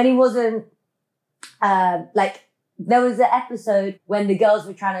 When he wasn't, there was an episode when the girls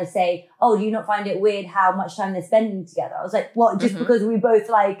were trying to say, oh, do you not find it weird how much time they're spending together? I was like, what? Just because we both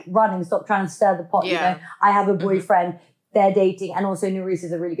like running, stop trying to stir the pot. You know, I have a boyfriend. They're dating, and also Nerys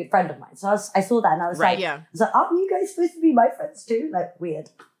is a really good friend of mine. So I saw that and I was like, aren't you guys supposed to be my friends too? Like, weird.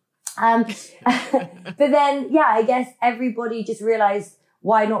 But then, I guess everybody just realized,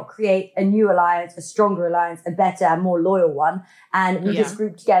 why not create a new alliance, a stronger alliance, a better and more loyal one? And we just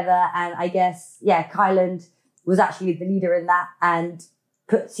grouped together, and I guess, Kylan was actually the leader in that and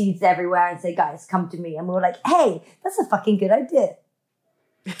put seeds everywhere and said, guys, come to me. And we were like, hey, that's a fucking good idea.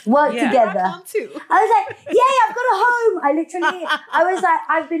 Work together. I was like, I've got a home. I was like,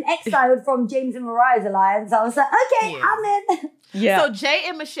 I've been exiled from James and Mariah's alliance. I was like, okay, I'm in. Yeah. So Jay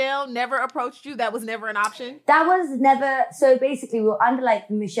and Michelle never approached you? That was never an option? That was never. So basically, we were under like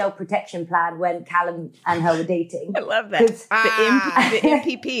the Michelle protection plan when Callum and her were dating. I love that. The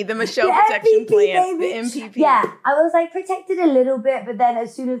MPP, the Michelle protection plan. Baby. The MPP. Yeah. I was like protected a little bit, but then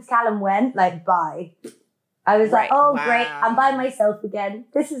as soon as Callum went, like, bye. I was like, great, I'm by myself again.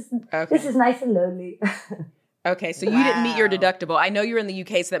 This is nice and lonely. Okay, so you didn't meet your deductible. I know you're in the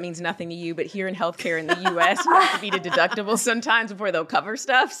UK, so that means nothing to you, but here in healthcare in the US, you have to meet a deductible sometimes before they'll cover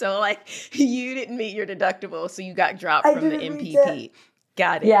stuff. So, like, you didn't meet your deductible, so you got dropped from the MPP.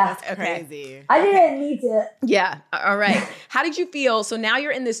 Got it. Yeah. That's crazy. I didn't need it. Yeah. All right. How did you feel? So now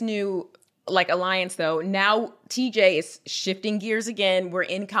you're in this new like alliance though. Now TJ is shifting gears again. We're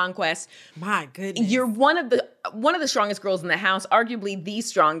in Conquest. My goodness. You're one of the strongest girls in the house, arguably the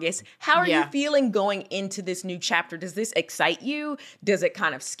strongest. How are you feeling going into this new chapter? Does this excite you? Does it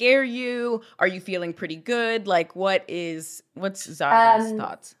kind of scare you? Are you feeling pretty good? Like what's Zara's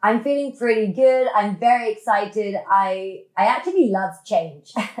thoughts? I'm feeling pretty good. I'm very excited. I actually love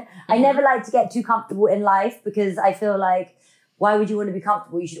change. I never like to get too comfortable in life because I feel like, why would you want to be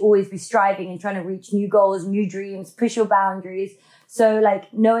comfortable? You should always be striving and trying to reach new goals, new dreams, push your boundaries. So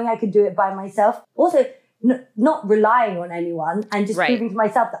like knowing I could do it by myself. Also, not relying on anyone and just proving to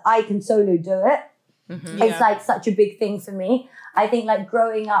myself that I can solo do it. Mm-hmm. It's like such a big thing for me. I think like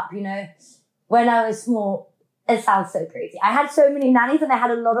growing up, you know, when I was small, it sounds so crazy. I had so many nannies and I had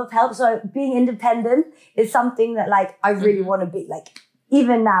a lot of help. So being independent is something that like I really want to be. Like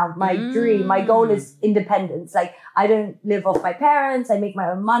even now, my dream, my goal is independence. Like I don't live off my parents. I make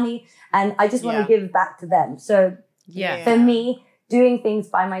my own money and I just want to give back to them. So for me, doing things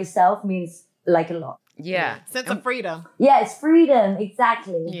by myself means like a lot. Yeah. Sense of freedom. Yeah, it's freedom.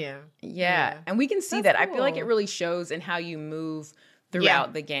 Exactly. Yeah. And we can see that. Cool. I feel like it really shows in how you move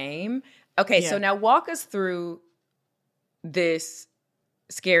throughout the game. Okay, so now walk us through this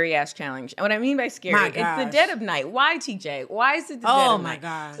scary ass challenge. And what I mean by scary, it's the dead of night. Why, TJ? Why is it the dead of night? Oh my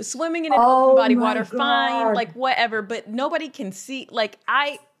gosh. Swimming in an open body water, fine, like whatever, but nobody can see. Like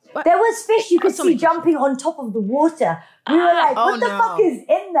there was fish you could see jumping on top of the water. We were like, what the fuck is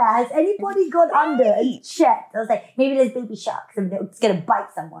in there? Has anybody gone under and checked? I was like, maybe there's baby sharks and it's going to bite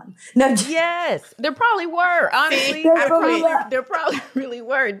someone. No. Yes, there probably were. Honestly, there probably really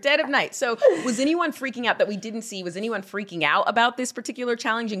were. Dead of night. So was anyone freaking out that we didn't see? Was anyone freaking out about this particular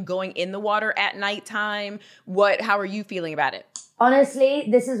challenge and going in the water at nighttime? How are you feeling about it? Honestly,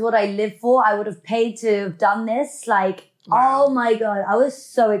 this is what I live for. I would have paid to have done this. Like, wow. Oh my God, I was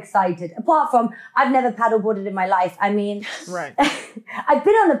so excited. Apart from, I've never paddleboarded in my life. I mean, I've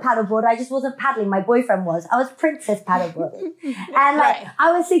been on a paddleboard. I just wasn't paddling. My boyfriend was. I was princess paddleboarding. And like,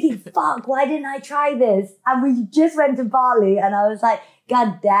 I was thinking, fuck, why didn't I try this? And we just went to Bali and I was like,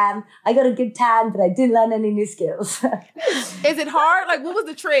 God damn, I got a good tan, but I didn't learn any new skills. Is it hard? Like, what was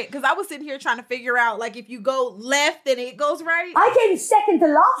the trick? Because I was sitting here trying to figure out, like, if you go left, then it goes right. I came second to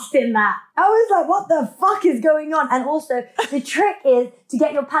last in that. I was like, what the fuck is going on? And also, the trick is to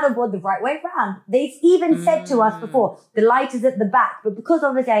get your paddleboard the right way around. They even said to us before, the light is at the back. But because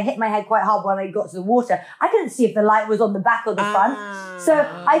obviously I hit my head quite hard when I got to the water, I couldn't see if the light was on the back or the front. So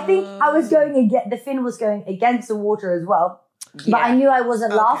I think I was the fin was going against the water as well. Yeah. But I knew I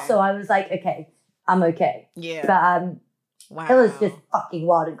wasn't last, so I was like, okay, I'm okay. Yeah. But it was just fucking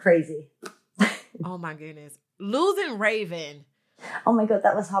wild and crazy. Oh my goodness. Losing Raven. Oh my God,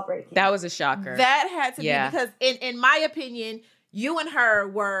 that was heartbreaking. That was a shocker. That had to be because in my opinion, you and her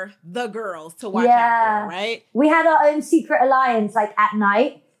were the girls to watch out for, right? We had our own secret alliance like at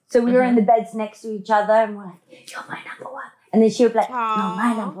night. So we were in the beds next to each other and we're like, you're my number one. And then she would be like, you're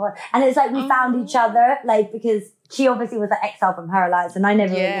my number one. And it's like we found each other, like, because she obviously was an exile from her alliance and I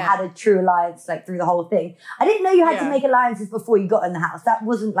never really had a true alliance like through the whole thing. I didn't know you had to make alliances before you got in the house. That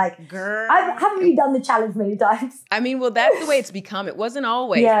wasn't like, girl. I haven't really done the challenge many times. I mean, well, that's the way it's become. It wasn't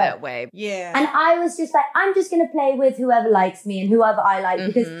always that way. Yeah. And I was just like, I'm just going to play with whoever likes me and whoever I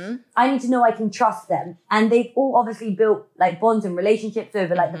like because I need to know I can trust them. And they've all obviously built like bonds and relationships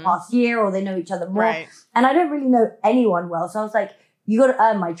over like the past year or they know each other more. Right. And I don't really know anyone well. So I was like, you got to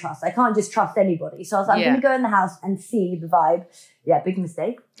earn my trust. I can't just trust anybody. So I was like, I'm going to go in the house and see the vibe. Yeah, big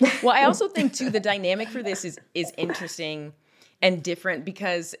mistake. Well, I also think, too, the dynamic for this is interesting and different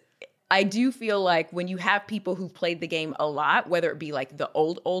because I do feel like when you have people who've played the game a lot, whether it be like the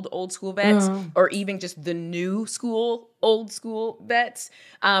old school vets or even just the new school, old school vets,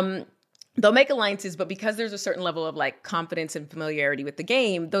 they'll make alliances, but because there's a certain level of like confidence and familiarity with the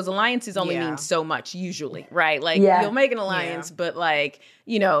game, those alliances only mean so much usually, right? Like you'll make an alliance, but like,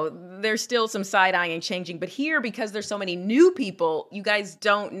 you know, there's still some side-eyeing and changing. But here, because there's so many new people, you guys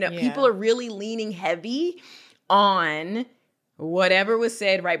don't know. People are really leaning heavy on whatever was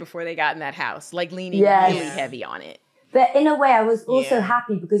said right before they got in that house, like leaning really heavy on it. But in a way, I was also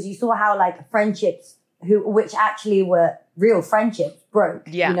happy because you saw how like friendships, which actually were real friendships, broke,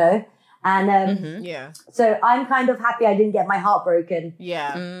 you know? And so I'm kind of happy I didn't get my heart broken.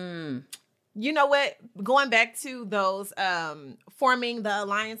 Yeah. You know what? Going back to those forming the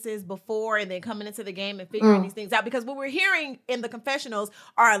alliances before and then coming into the game and figuring these things out, because what we're hearing in the confessionals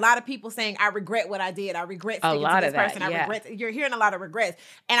are a lot of people saying, I regret what I did. I regret sticking to this person. I regret. You're hearing a lot of regrets.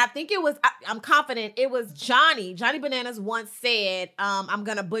 And I think it was, I'm confident it was Johnny Bananas once said, I'm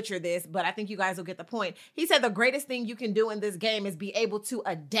going to butcher this, but I think you guys will get the point. He said the greatest thing you can do in this game is be able to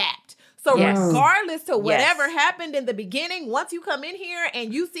adapt. So regardless to whatever happened in the beginning, once you come in here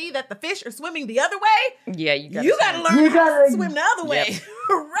and you see that the fish are swimming the other way, you gotta learn how to swim the other way.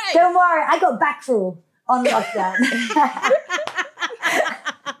 Right. Don't worry, I got back crawl on lockdown.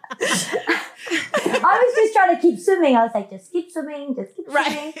 I was just trying to keep swimming. I was like, just keep swimming, just keep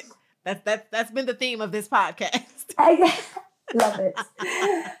swimming. That's been the theme of this podcast. Love it.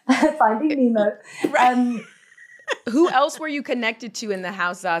 Finding Nemo. Right. Who else were you connected to in the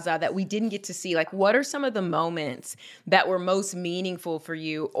house, Zaza, that we didn't get to see? Like, what are some of the moments that were most meaningful for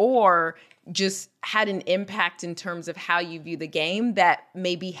you or just had an impact in terms of how you view the game that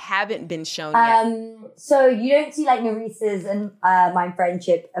maybe haven't been shown yet? So you don't see like Neresa's and my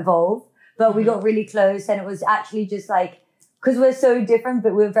friendship evolve, but we got really close and it was actually just like, because we're so different,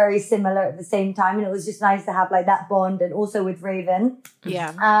 but we're very similar at the same time. And it was just nice to have like that bond and also with Raven.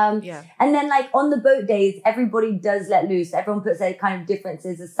 Yeah. And then like on the boat days, everybody does let loose. Everyone puts their kind of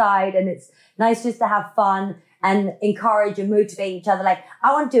differences aside and it's nice just to have fun and encourage and motivate each other. Like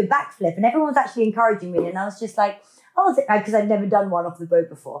I want to do a backflip and everyone's actually encouraging me. And I was just like, oh, because I've never done one off the boat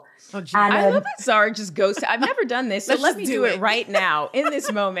before. Oh, and, I love that Zara just goes to, I've never done this, so let me do it right now in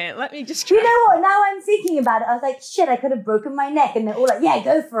this moment. Let me just try. You know what? Now I'm thinking about it. I was like, shit, I could have broken my neck. And they're all like, yeah,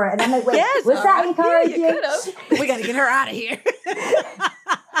 go for it. And I'm like, wait, was that encouraging? Yeah, we got to get her out of here.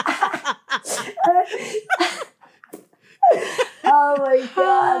 Oh my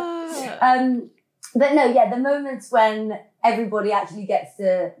God. But no, the moments when everybody actually gets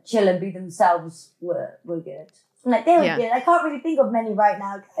to chill and be themselves were good. Like they were good. I can't really think of many right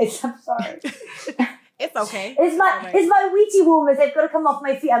now, guys. I'm sorry. It's okay. It's my Wheatie warmers. They've got to come off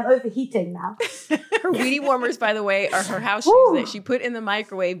my feet. I'm overheating now. Her Wheatie warmers, by the way, are her house shoes that she put in the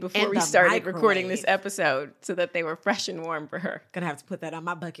microwave before we started recording this episode so that they were fresh and warm for her. Gonna have to put that on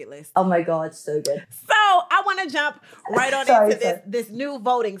my bucket list. Oh my God, so good. So I want to jump right on into this new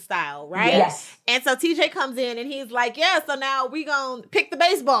voting style, right? Yes. And so TJ comes in and he's like, yeah, so now we gonna pick the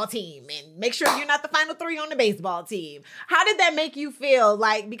baseball team and make sure you're not the final three on the baseball team. How did that make you feel?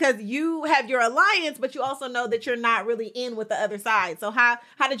 Like, because you have your alliance, but you also know that you're not really in with the other side. So how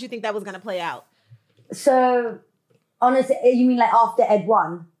did you think that was going to play out? So, honestly, you mean like after Ed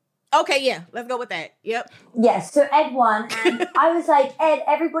won? Okay, yeah. Let's go with that. Yep. Yes, so Ed won, and I was like, Ed,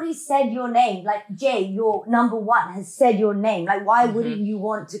 everybody said your name. Like, Jay, your number one has said your name. Like, why wouldn't you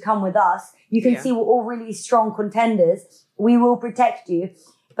want to come with us? You can see we're all really strong contenders. We will protect you.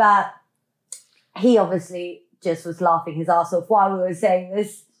 But he obviously just was laughing his ass off while we were saying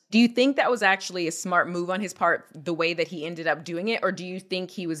this. Do you think that was actually a smart move on his part, the way that he ended up doing it? Or do you think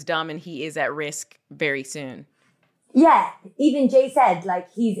he was dumb and he is at risk very soon? Yeah, even Jay said,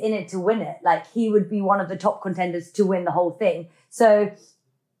 like, he's in it to win it. Like, he would be one of the top contenders to win the whole thing. So,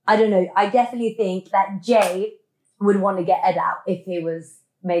 I don't know. I definitely think that Jay would want to get Ed out if he was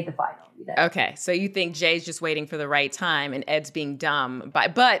made the final. You know? Okay, so you think Jay's just waiting for the right time and Ed's being dumb.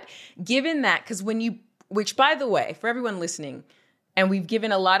 But given that, because which by the way, for everyone listening, and we've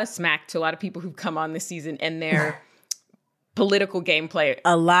given a lot of smack to a lot of people who've come on this season and their political gameplay.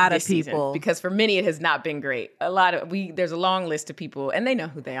 A lot of people. Season, because for many, it has not been great. There's a long list of people and they know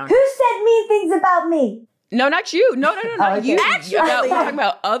who they are. Who said mean things about me? No, not you. No, not okay. you. Actually, we're talking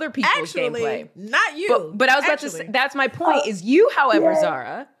about other people's gameplay. Not you. But I was about to say, that's my point is you, however,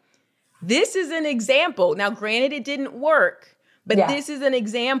 Zara, this is an example. Now, granted, it didn't work, but this is an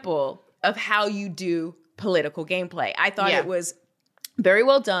example of how you do political gameplay. I thought it was very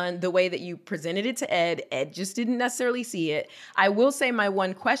well done, the way that you presented it to Ed. Ed just didn't necessarily see it. I will say my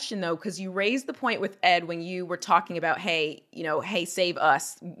one question, though, because you raised the point with Ed when you were talking about, hey, save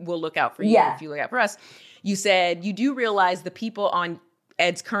us. We'll look out for you if you look out for us. You said you do realize the people on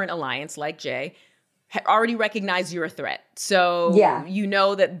Ed's current alliance, like Jay, already recognize you're a threat. So you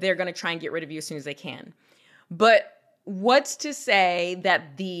know that they're going to try and get rid of you as soon as they can. But what's to say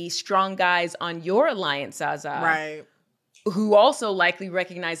that the strong guys on your alliance, Zaza, who also likely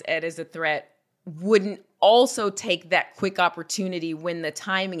recognize Ed as a threat, wouldn't also take that quick opportunity when the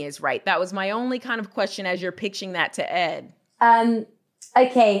timing is right? That was my only kind of question as you're pitching that to Ed.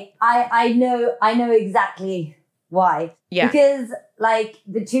 Okay, I know exactly why. Yeah. Because like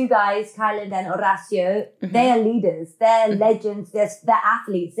the two guys, Kylan and Horacio, they are leaders, they're legends, they're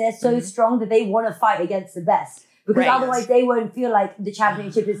athletes, they're so strong that they want to fight against the best. Because otherwise they won't feel like the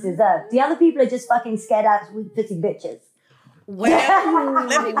championship is deserved. The other people are just fucking scared out with pissy bitches. Well,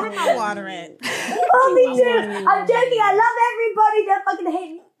 let me put my water in. Oh, me too. I'm joking. I love everybody. Don't fucking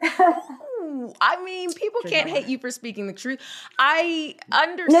hate me. I mean, people can't hate you for speaking the truth. I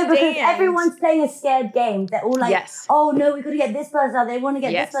understand. No, because everyone's playing a scared game. They're all like, oh no, we got to get this person out. They want to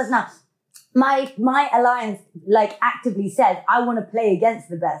get this person out. my alliance like actively said, I want to play against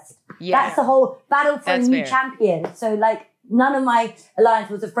the best. Yeah. That's the whole battle for a new champion. So like none of my alliance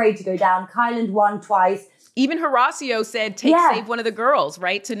was afraid to go down. Kyland won twice. Even Horacio said, save one of the girls,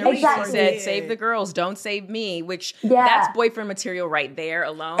 right? To Nerys, he said, save the girls, don't save me, which that's boyfriend material right there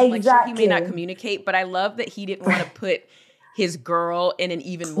alone. Exactly. Like, sure, he may not communicate, but I love that he didn't want to put his girl in an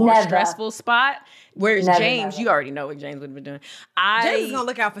even more stressful spot. Whereas James, you already know what James would have been doing. James is going to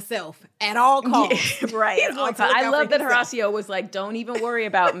look out for self at all costs. Yeah, right. I love that Horacio was like, don't even worry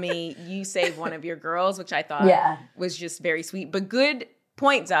about me. You save one of your girls, which I thought was just very sweet. But good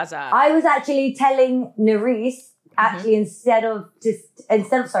point, Zaza. I was actually telling Nerys, instead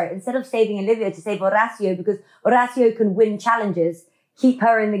of saving Olivia, to save Horacio, because Horacio can win challenges. Keep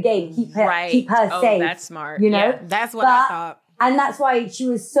her in the game. Keep her safe. That's smart. You know? Yeah, that's what I thought. And that's why she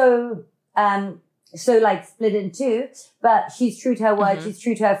was so like split in two. But she's true to her word. She's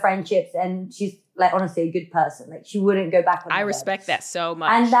true to her friendships. And she's like honestly a good person. Like she wouldn't go back on her respect that so much.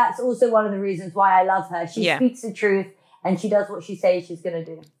 And that's also one of the reasons why I love her. She speaks the truth and she does what she says she's going to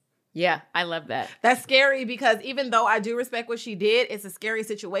do. Yeah, I love that. That's scary because even though I do respect what she did, it's a scary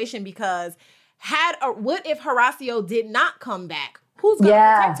situation because what if Horacio did not come back? Who's going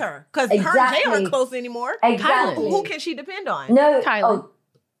to protect her? Because her and Jay aren't close anymore. Exactly. Who can she depend on? No. Kylan.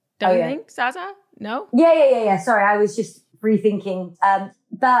 Don't you think, Zaza? No? Yeah. Sorry, I was just rethinking.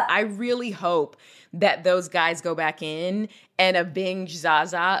 But I really hope that those guys go back in and avenge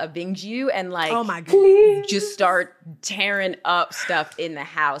Zaza, avenge you, and like, oh my God, just start tearing up stuff in the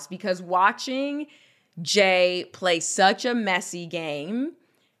house. Because watching Jay play such a messy game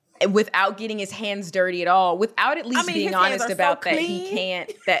without getting his hands dirty at all, without at least being honest about that he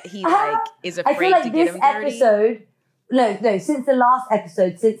can't, that he like is afraid to get him dirty. Since the last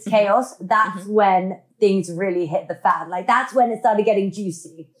episode, since Chaos, that's when things really hit the fan. Like that's when it started getting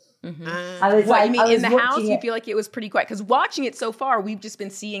juicy. I was you mean in the house? You feel like it was pretty quiet? Because watching it so far, we've just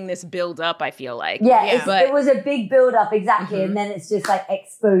been seeing this build up, I feel like. It was a big build up, exactly. And then it's just like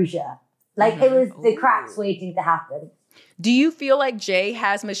exposure. Like it was the cracks waiting to happen. Do you feel like Jay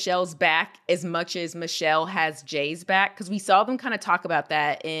has Michelle's back as much as Michelle has Jay's back? Because we saw them kind of talk about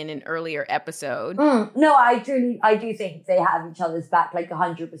that in an earlier episode. No, I do think they have each other's back like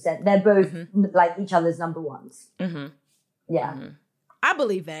 100%. They're both like each other's number ones. Yeah. I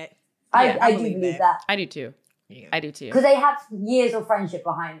believe that. I do believe that. I do too. Yeah. I do too. Because they have years of friendship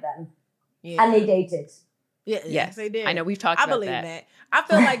behind them. Yeah. And they dated. Yes, they did. I know, we've talked about that. I believe that. I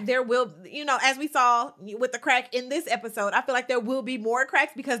feel like there will, as we saw with the crack in this episode, I feel like there will be more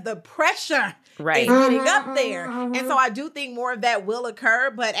cracks because the pressure is getting up there. And so I do think more of that will occur.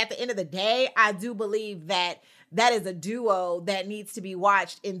 But at the end of the day, I do believe that is a duo that needs to be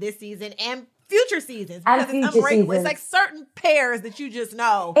watched in this season and future seasons. Because it's unbreakable. It's like certain pairs that you just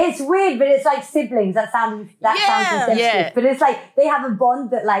know. It's weird, but it's like siblings. That sounds incestuous. But it's like they have a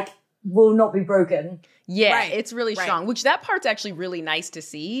bond that like will not be broken. Yeah, it's really strong, which that part's actually really nice to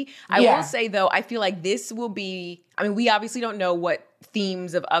see. I will say, though, I feel like this will be, I mean, we obviously don't know what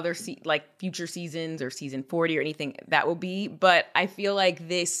themes of other, future seasons or season 40 or anything that will be, but I feel like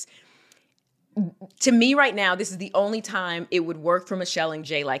this, to me right now, this is the only time it would work for Michelle and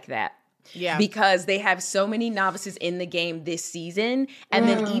Jay like that. Yeah. Because they have so many novices in the game this season. And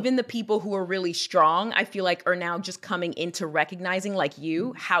then even the people who are really strong, I feel like are now just coming into recognizing, like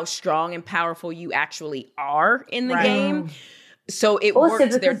you, how strong and powerful you actually are in the game. So it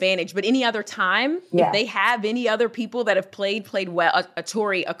works to their advantage. But any other time, if they have any other people that have played well, a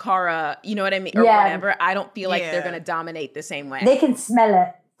Tori, a Kara, you know what I mean? Or whatever, I don't feel like they're going to dominate the same way. They can smell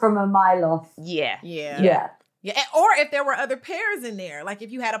it from a mile off. Yeah. Yeah, or if there were other pairs in there, like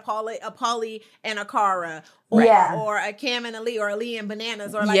if you had a Polly and a Kara, or a Cam and a Lee, or a Lee and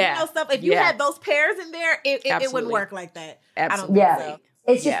Bananas, or stuff. If you had those pairs in there, it wouldn't work like that. Absolutely. I don't think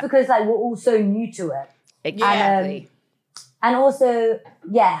so. It's just because like we're all so new to it. Exactly. And also,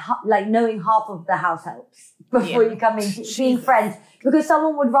 like knowing half of the house helps before you come in, being friends. Because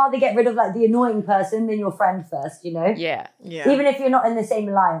someone would rather get rid of like the annoying person than your friend first, you know? Yeah. Even if you're not in the same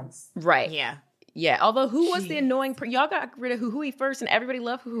alliance. Right. Yeah, although who was the annoying y'all got rid of Huhui first and everybody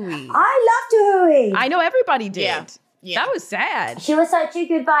loved Huhui. I loved Huhui. I know everybody did. Yeah. That was sad. She was such a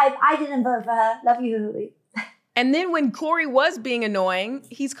good vibe. I didn't vote for her. Love you, Huhui. And then when Corey was being annoying,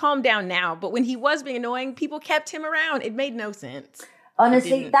 he's calmed down now, but when he was being annoying, people kept him around. It made no sense.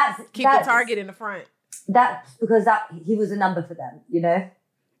 Honestly, keep the target in the front. That's because he was a number for them, you know?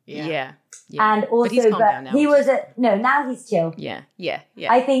 Yeah. And also, but he's calmed down now. He was now he's chill. Yeah.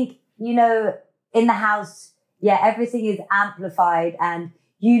 I think, in the house, everything is amplified and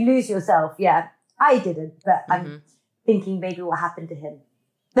you lose yourself. Yeah, I didn't, but I'm thinking maybe what happened to him.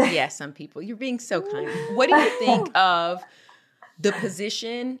 Yeah, some people. You're being so kind. What do you think of the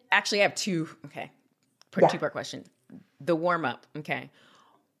position? Actually, I have two. Okay. Two-part question. The warm-up. Okay.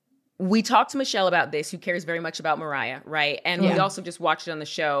 We talked to Michelle about this, who cares very much about Mariah, right? And we also just watched it on the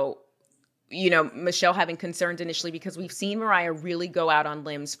show. You know, Michelle having concerns initially because we've seen Mariah really go out on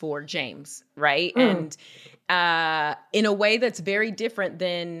limbs for James, right? And in a way that's very different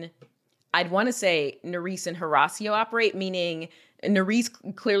than, I'd want to say, Nerys and Horacio operate, meaning Nerys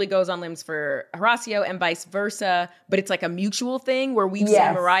clearly goes on limbs for Horacio and vice versa, but it's like a mutual thing where we've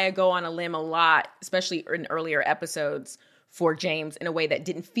seen Mariah go on a limb a lot, especially in earlier episodes for James, in a way that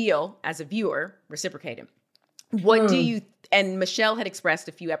didn't feel, as a viewer, reciprocated. What do you, and Michelle had expressed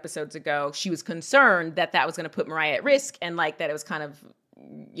a few episodes ago, she was concerned that that was going to put Mariah at risk and like that it was kind of,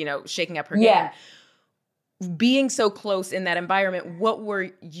 you know, shaking up her game. Being so close in that environment, what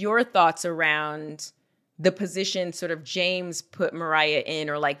were your thoughts around the position sort of James put Mariah in,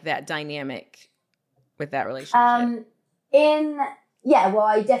 or like that dynamic with that relationship? Well,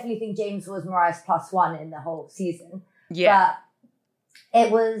 I definitely think James was Mariah's +1 in the whole season. Yeah. But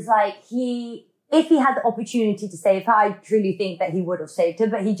it was like if he had the opportunity to save her, I truly think that he would have saved her,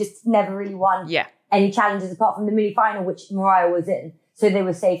 but he just never really won any challenges apart from the mini final, which Mariah was in. So they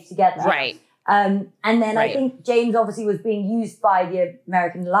were safe together. Right. And then I think James obviously was being used by the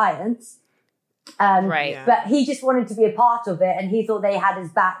American Alliance. But he just wanted to be a part of it and he thought they had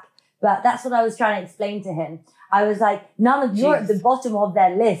his back. But that's what I was trying to explain to him. I was like, none of you're at the bottom of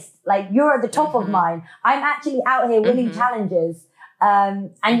their list. Like, you're at the top of mine. I'm actually out here winning challenges.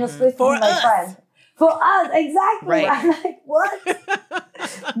 And you're supposed to be my friend. For us, exactly. Right. I'm like, what?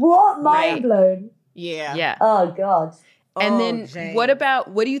 What? Mind blown. Yeah. Oh, God. And then Jay.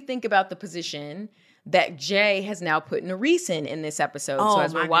 What do you think about the position that Jay has now put Nerys in this episode? So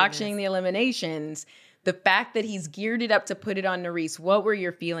as we're watching the eliminations, the fact that he's geared it up to put it on Nerys, what were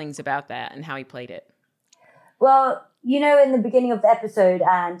your feelings about that and how he played it? Well, you know, in the beginning of the episode,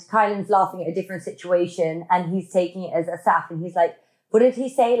 and Kylan's laughing at a different situation, and he's taking it as a sap, and he's like, what did he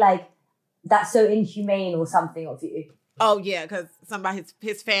say? Like, that's so inhumane or something of you. Oh, yeah, because somebody,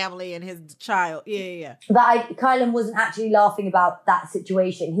 his family and his child. Yeah. But Kylan wasn't actually laughing about that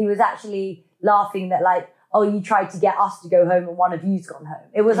situation. He was actually laughing that, like, oh, you tried to get us to go home and one of you's gone home.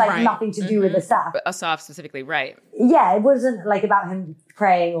 It was like nothing to do with Asaf. But Asaf specifically, right. Yeah, it wasn't like about him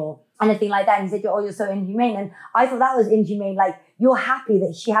praying or anything like that. And he said, oh, you're so inhumane. And I thought that was inhumane. Like, you're happy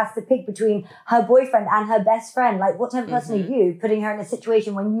that she has to pick between her boyfriend and her best friend. Like, what type of person are you, putting her in a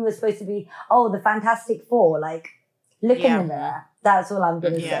situation when you were supposed to be, the Fantastic Four? Like, look in the mirror. That's all I'm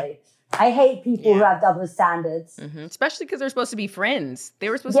going to say. I hate people who have double standards. Especially because they're supposed to be friends. They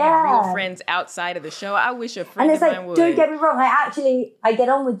were supposed to be real friends outside of the show. I wish a friend of mine would. Don't get me wrong. I get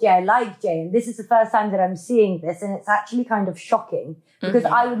on with Jay. I like Jay. And this is the first time that I'm seeing this. And it's actually kind of shocking. Because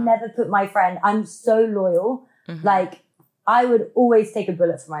I would never put my friend. I'm so loyal. Like, I would always take a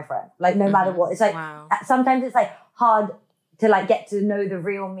bullet for my friend. Like, no matter what. It's like, sometimes it's like hard to like get to know the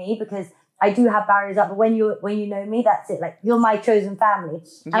real me because I do have barriers up, but when you know me, that's it. Like, you're my chosen family.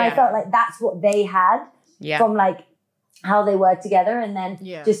 And I felt like that's what they had from like how they were together. And then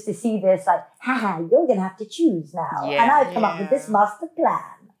just to see this, like, haha, you're going to have to choose now. And I've come up with this master plan.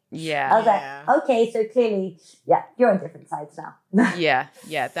 I was like, okay, so clearly, you're on different sides now.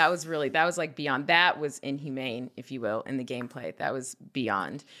 That was like beyond. That was inhumane, if you will, in the gameplay. That was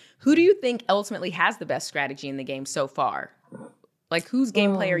beyond. Who do you think ultimately has the best strategy in the game so far? Like, whose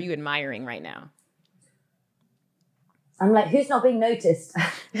gameplay are you admiring right now? I'm like, who's not being noticed?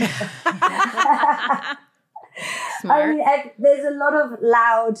 Smart. I mean, there's a lot of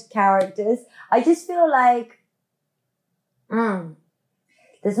loud characters. I just feel like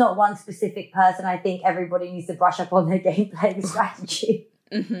there's not one specific person. I think everybody needs to brush up on their gameplay strategy.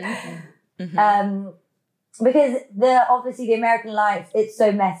 Because obviously the American Alliance, it's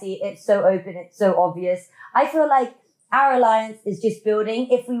so messy, it's so open, it's so obvious. I feel like our alliance is just building.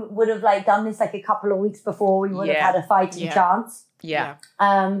 If we would have like done this like a couple of weeks before, we would have had a fighting chance.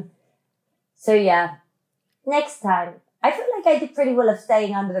 Next time, I feel like I did pretty well of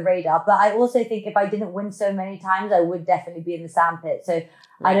staying under the radar, but I also think if I didn't win so many times, I would definitely be in the sandpit. So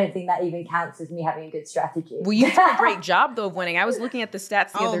I don't think that even counts as me having a good strategy. Well, you did a great job, though, of winning. I was looking at the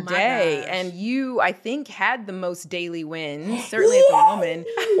stats the other day, and you, I think, had the most daily wins, certainly as a woman,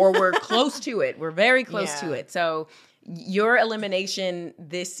 or we're close to it. We're very close to it. So your elimination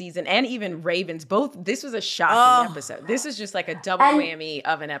this season, and even Raven's, this was a shocking episode. This is just like a double whammy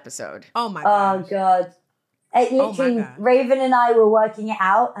of an episode. Oh, my God. Oh, God. Literally, Raven and I were working it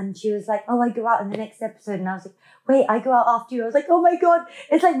out, and she was like, "Oh, I go out in the next episode," and I was like, "Wait, I go out after you." I was like, "Oh my god,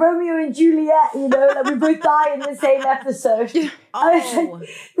 it's like Romeo and Juliet, you know, like we both die in the same episode." I was like,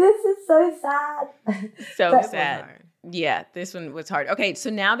 "This is so sad." So sad. Yeah, this one was hard. Okay, so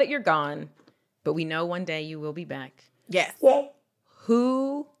now that you're gone, but we know one day you will be back. Yes. Yeah.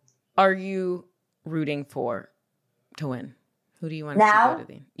 Who are you rooting for to win? Who do you want now? to go to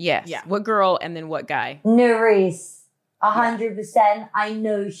the end? Yes. Yeah. What girl and then what guy? Nerys. 100%. I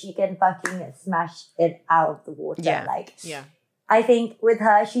know she can fucking smash it out of the water. Yeah. I think with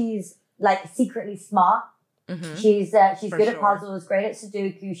her, she's like secretly smart. Mm-hmm. She's good at puzzles, great at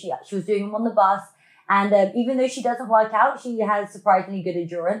Sudoku. She was doing them on the bus. And even though she doesn't work out, she has surprisingly good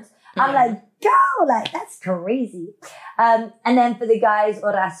endurance. I'm like, girl, like, that's crazy. And then for the guys,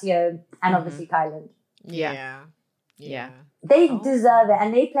 Horacio and obviously Kylan. Yeah. They deserve it.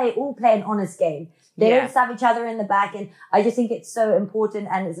 And they all play an honest game. They don't stab each other in the back. And I just think it's so important.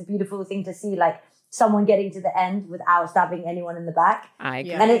 And it's a beautiful thing to see, like, someone getting to the end without stabbing anyone in the back. I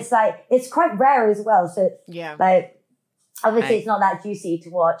agree. And it's like, it's quite rare as well. So, like, obviously it's not that juicy to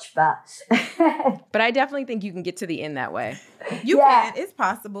watch, but... But I definitely think you can get to the end that way. You can. It's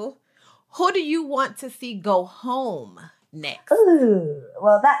possible. Who do you want to see go home next? Ooh,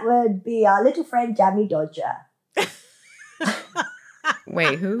 well, that would be our little friend, Jammy Dodger.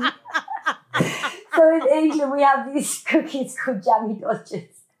 Wait, who? So in England, we have these cookies called Jammy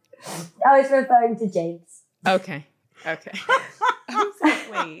Dodgers. I was referring to James. Okay. I was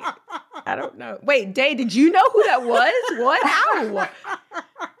like, wait, I don't know. Wait, Day, did you know who that was? What? How?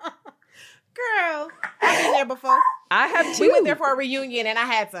 Girl, I've been there before. I have too. We went there for a reunion and I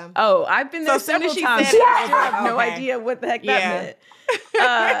had some. Oh, I've been there several times. I have no idea what the heck that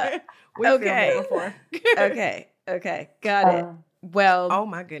meant. We've been there before. Okay. Got it. Well, oh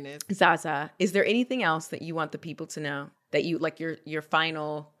my goodness. Zaza, is there anything else that you want the people to know? That you, like, your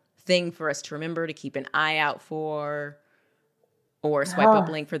final thing for us to remember, to keep an eye out for? Or swipe up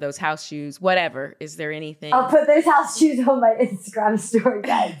link for those house shoes, whatever. Is there anything? I'll put those house shoes on my Instagram story,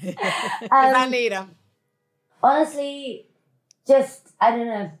 guys. I need them. Honestly, just, I don't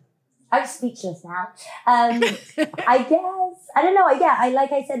know. I'm speechless now. I guess, I don't know.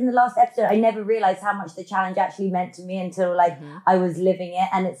 Like I said in the last episode, I never realized how much the challenge actually meant to me until I was living it.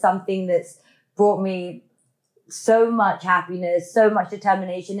 And it's something that's brought me so much happiness, so much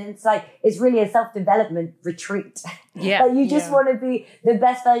determination. And it's like, it's really a self-development retreat. Yeah. Like you just want to be the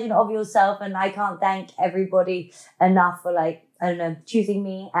best version of yourself. And I can't thank everybody enough for, like, I don't know, choosing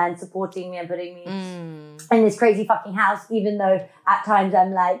me and supporting me and putting me in this crazy fucking house, even though at times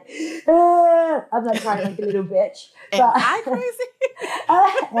I'm like, I'm like crying like a little bitch. Am I crazy?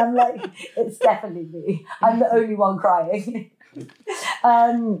 I'm like, it's definitely me. I'm the only one crying.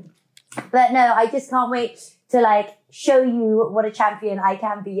 But no, I just can't wait to, like, show you what a champion I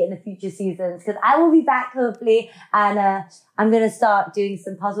can be in the future seasons, because I will be back hopefully, and I'm going to start doing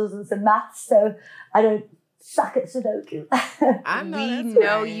some puzzles and some maths so I don't suck at Sudoku. We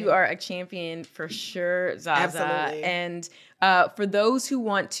know you are a champion for sure, Zaza. Absolutely. And for those who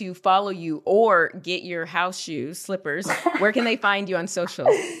want to follow you or get your house shoes, slippers, where can they find you on social?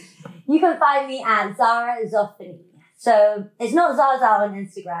 You can find me at Zara Zoffany. So it's not Zaza on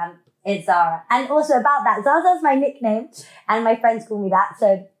Instagram. It's Zara. And also about that, Zaza's my nickname and my friends call me that.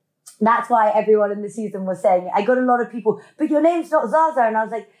 So that's why everyone in the season was saying it. I got a lot of people, but your name's not Zaza. And I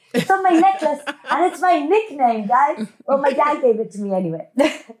was like, it's on my necklace and it's my nickname, guys. Well, my dad gave it to me anyway.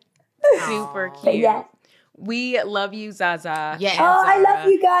 Super cute. Yeah. We love you, Zaza. Yeah. Oh, I love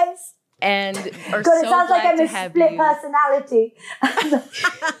you guys. And are God, so it sounds like glad I'm to a have split you. personality.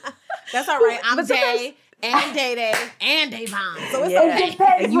 That's all right. I'm But Day and Day and Davon. So it's Yeah. It okay.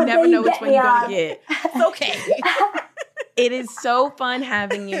 depends And you what never day know you which get one me you're going on. to get. It's okay. It is so fun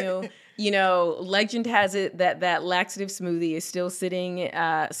having you. You know, legend has it that laxative smoothie is still sitting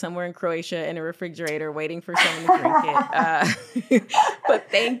somewhere in Croatia in a refrigerator waiting for someone to drink it.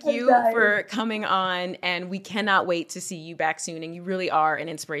 But thank you for coming on, and we cannot wait to see you back soon. And you really are an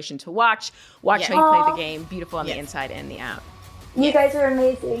inspiration to watch. Watch how you play the game. Beautiful on the inside and the out. You guys are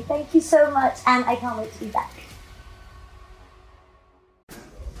amazing. Thank you so much. And I can't wait to be back.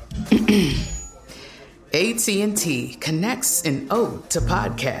 AT&T connects an ode to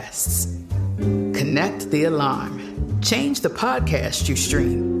podcasts. Connect the alarm. Change the podcast you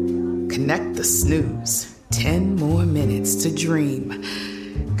stream. Connect the snooze. 10 more minutes to dream.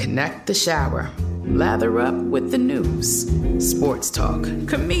 Connect the shower. Lather up with the news. Sports talk,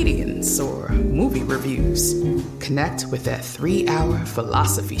 comedians, or movie reviews. Connect with that 3-hour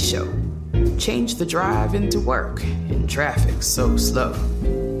philosophy show. Change the drive into work in traffic so slow.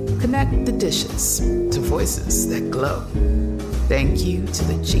 Connect the dishes to voices that glow. Thank you to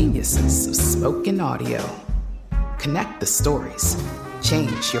the geniuses of spoken audio. Connect the stories.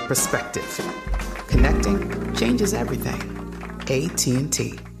 Change your perspective. Connecting changes everything.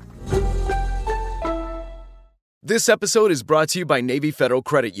 AT&T. This episode is brought to you by Navy Federal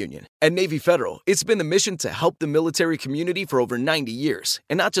Credit Union. At Navy Federal, it's been the mission to help the military community for over 90 years.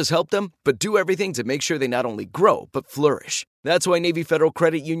 And not just help them, but do everything to make sure they not only grow, but flourish. That's why Navy Federal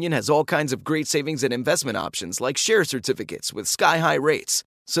Credit Union has all kinds of great savings and investment options like share certificates with sky-high rates.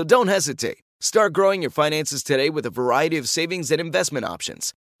 So don't hesitate. Start growing your finances today with a variety of savings and investment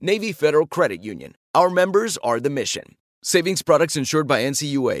options. Navy Federal Credit Union. Our members are the mission. Savings products insured by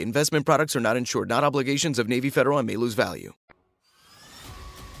NCUA. Investment products are not insured, not obligations of Navy Federal and may lose value.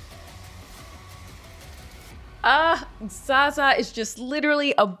 Zaza is just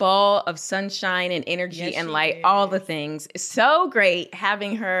literally a ball of sunshine and energy and light, all the things. It's so great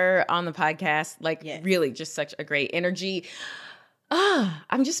having her on the podcast. Really just such a great energy.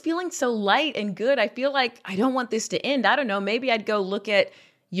 I'm just feeling so light and good. I feel like I don't want this to end. I don't know. Maybe I'd go look at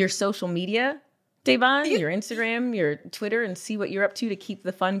your social media, Devon, your Instagram, your Twitter, and see what you're up to keep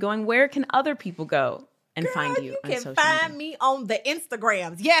the fun going. Where can other people go and find you on social media? You can find me on the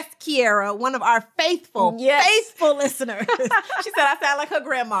Instagrams. Yes, Kiera, one of our faithful listeners. She said I sound like her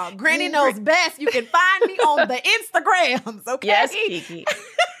grandma. Granny knows best. You can find me on the Instagrams, okay? Yes, Kiki.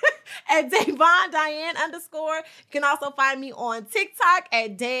 At Davon Diane _. You can also find me on TikTok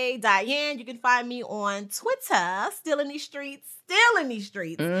at Day Diane. You can find me on Twitter, still in these streets,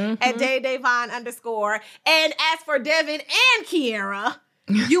 at Day Davon _. And as for Devin and Kiera,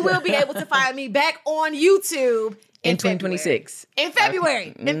 you will be able to find me back on YouTube in 2026. In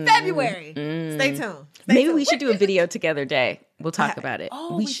February. Stay tuned. Maybe we should do a video together day. We'll talk about it.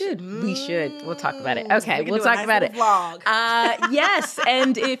 Oh, we should. We'll talk about it. Okay, we'll talk about it. Vlog. Yes,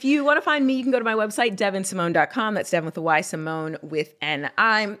 and if you want to find me, you can go to my website, devinsimone.com. That's Devin with a Y, Simone with an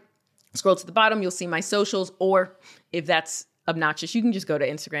I. Scroll to the bottom, you'll see my socials, or if that's obnoxious, you can just go to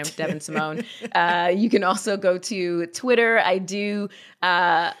Instagram, Devin Simone. You can also go to Twitter. I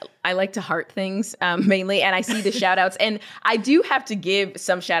like to heart things mainly, and I see the shout outs. And I do have to give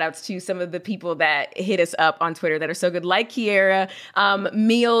some shout outs to some of the people that hit us up on Twitter that are so good, like Kiera,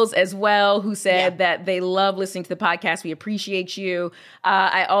 Meals as well, who said that they love listening to the podcast. We appreciate you.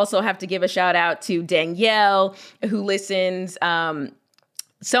 I also have to give a shout out to Danielle, who listens.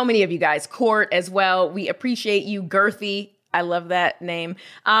 So many of you guys, Court as well. We appreciate you, Girthy. I love that name.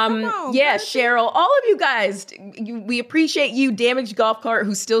 Cheryl, all of you guys, we appreciate you. Damaged Golf Cart,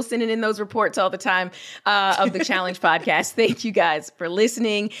 who's still sending in those reports all the time of the Challenge podcast. Thank you guys for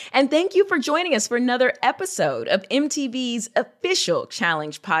listening. And thank you for joining us for another episode of MTV's official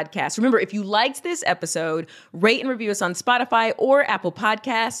Challenge podcast. Remember, if you liked this episode, rate and review us on Spotify or Apple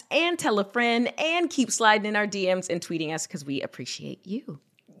Podcasts, and tell a friend, and keep sliding in our DMs and tweeting us because we appreciate you.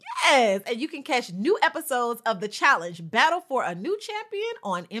 Yes, and you can catch new episodes of The Challenge Battle for a New Champion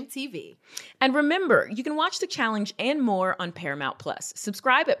on MTV. And remember, you can watch The Challenge and more on Paramount Plus.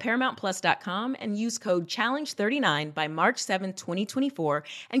 Subscribe at ParamountPlus.com and use code CHALLENGE39 by March 7, 2024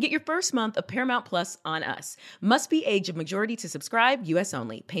 and get your first month of Paramount Plus on us. Must be age of majority to subscribe, U.S.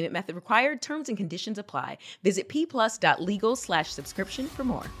 only. Payment method required. Terms and conditions apply. Visit pplus.legal/subscription for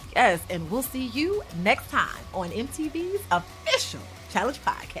more. Yes, and we'll see you next time on MTV's official Challenge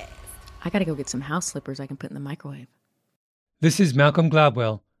podcast. I gotta go get some house slippers I can put in the microwave. This is Malcolm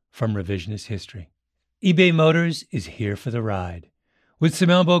Gladwell from Revisionist History. eBay Motors is here for the ride. With some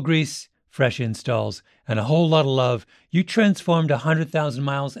elbow grease, fresh installs, and a whole lot of love, you transformed 100,000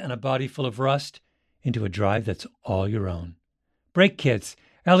 miles and a body full of rust into a drive that's all your own. Brake kits,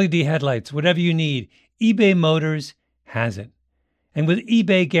 LED headlights, whatever you need, eBay Motors has it. And with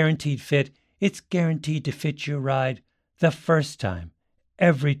eBay Guaranteed Fit, it's guaranteed to fit your ride the first time,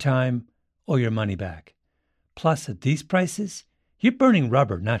 every time, or your money back. Plus, at these prices, you're burning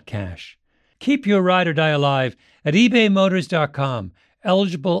rubber, not cash. Keep your ride or die alive at ebaymotors.com.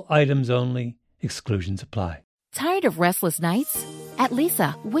 Eligible items only. Exclusions apply. Tired of restless nights? At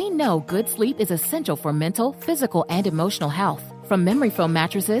Leesa, we know good sleep is essential for mental, physical, and emotional health. From memory foam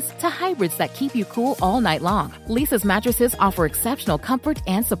mattresses to hybrids that keep you cool all night long, Leesa's mattresses offer exceptional comfort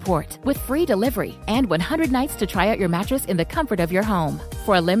and support with free delivery and 100 nights to try out your mattress in the comfort of your home.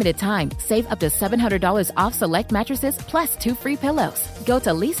 For a limited time, save up to $700 off select mattresses plus 2 free pillows. Go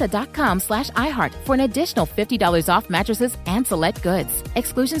to leesa.com/iHeart for an additional $50 off mattresses and select goods.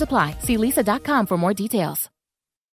 Exclusions apply. See leesa.com for more details.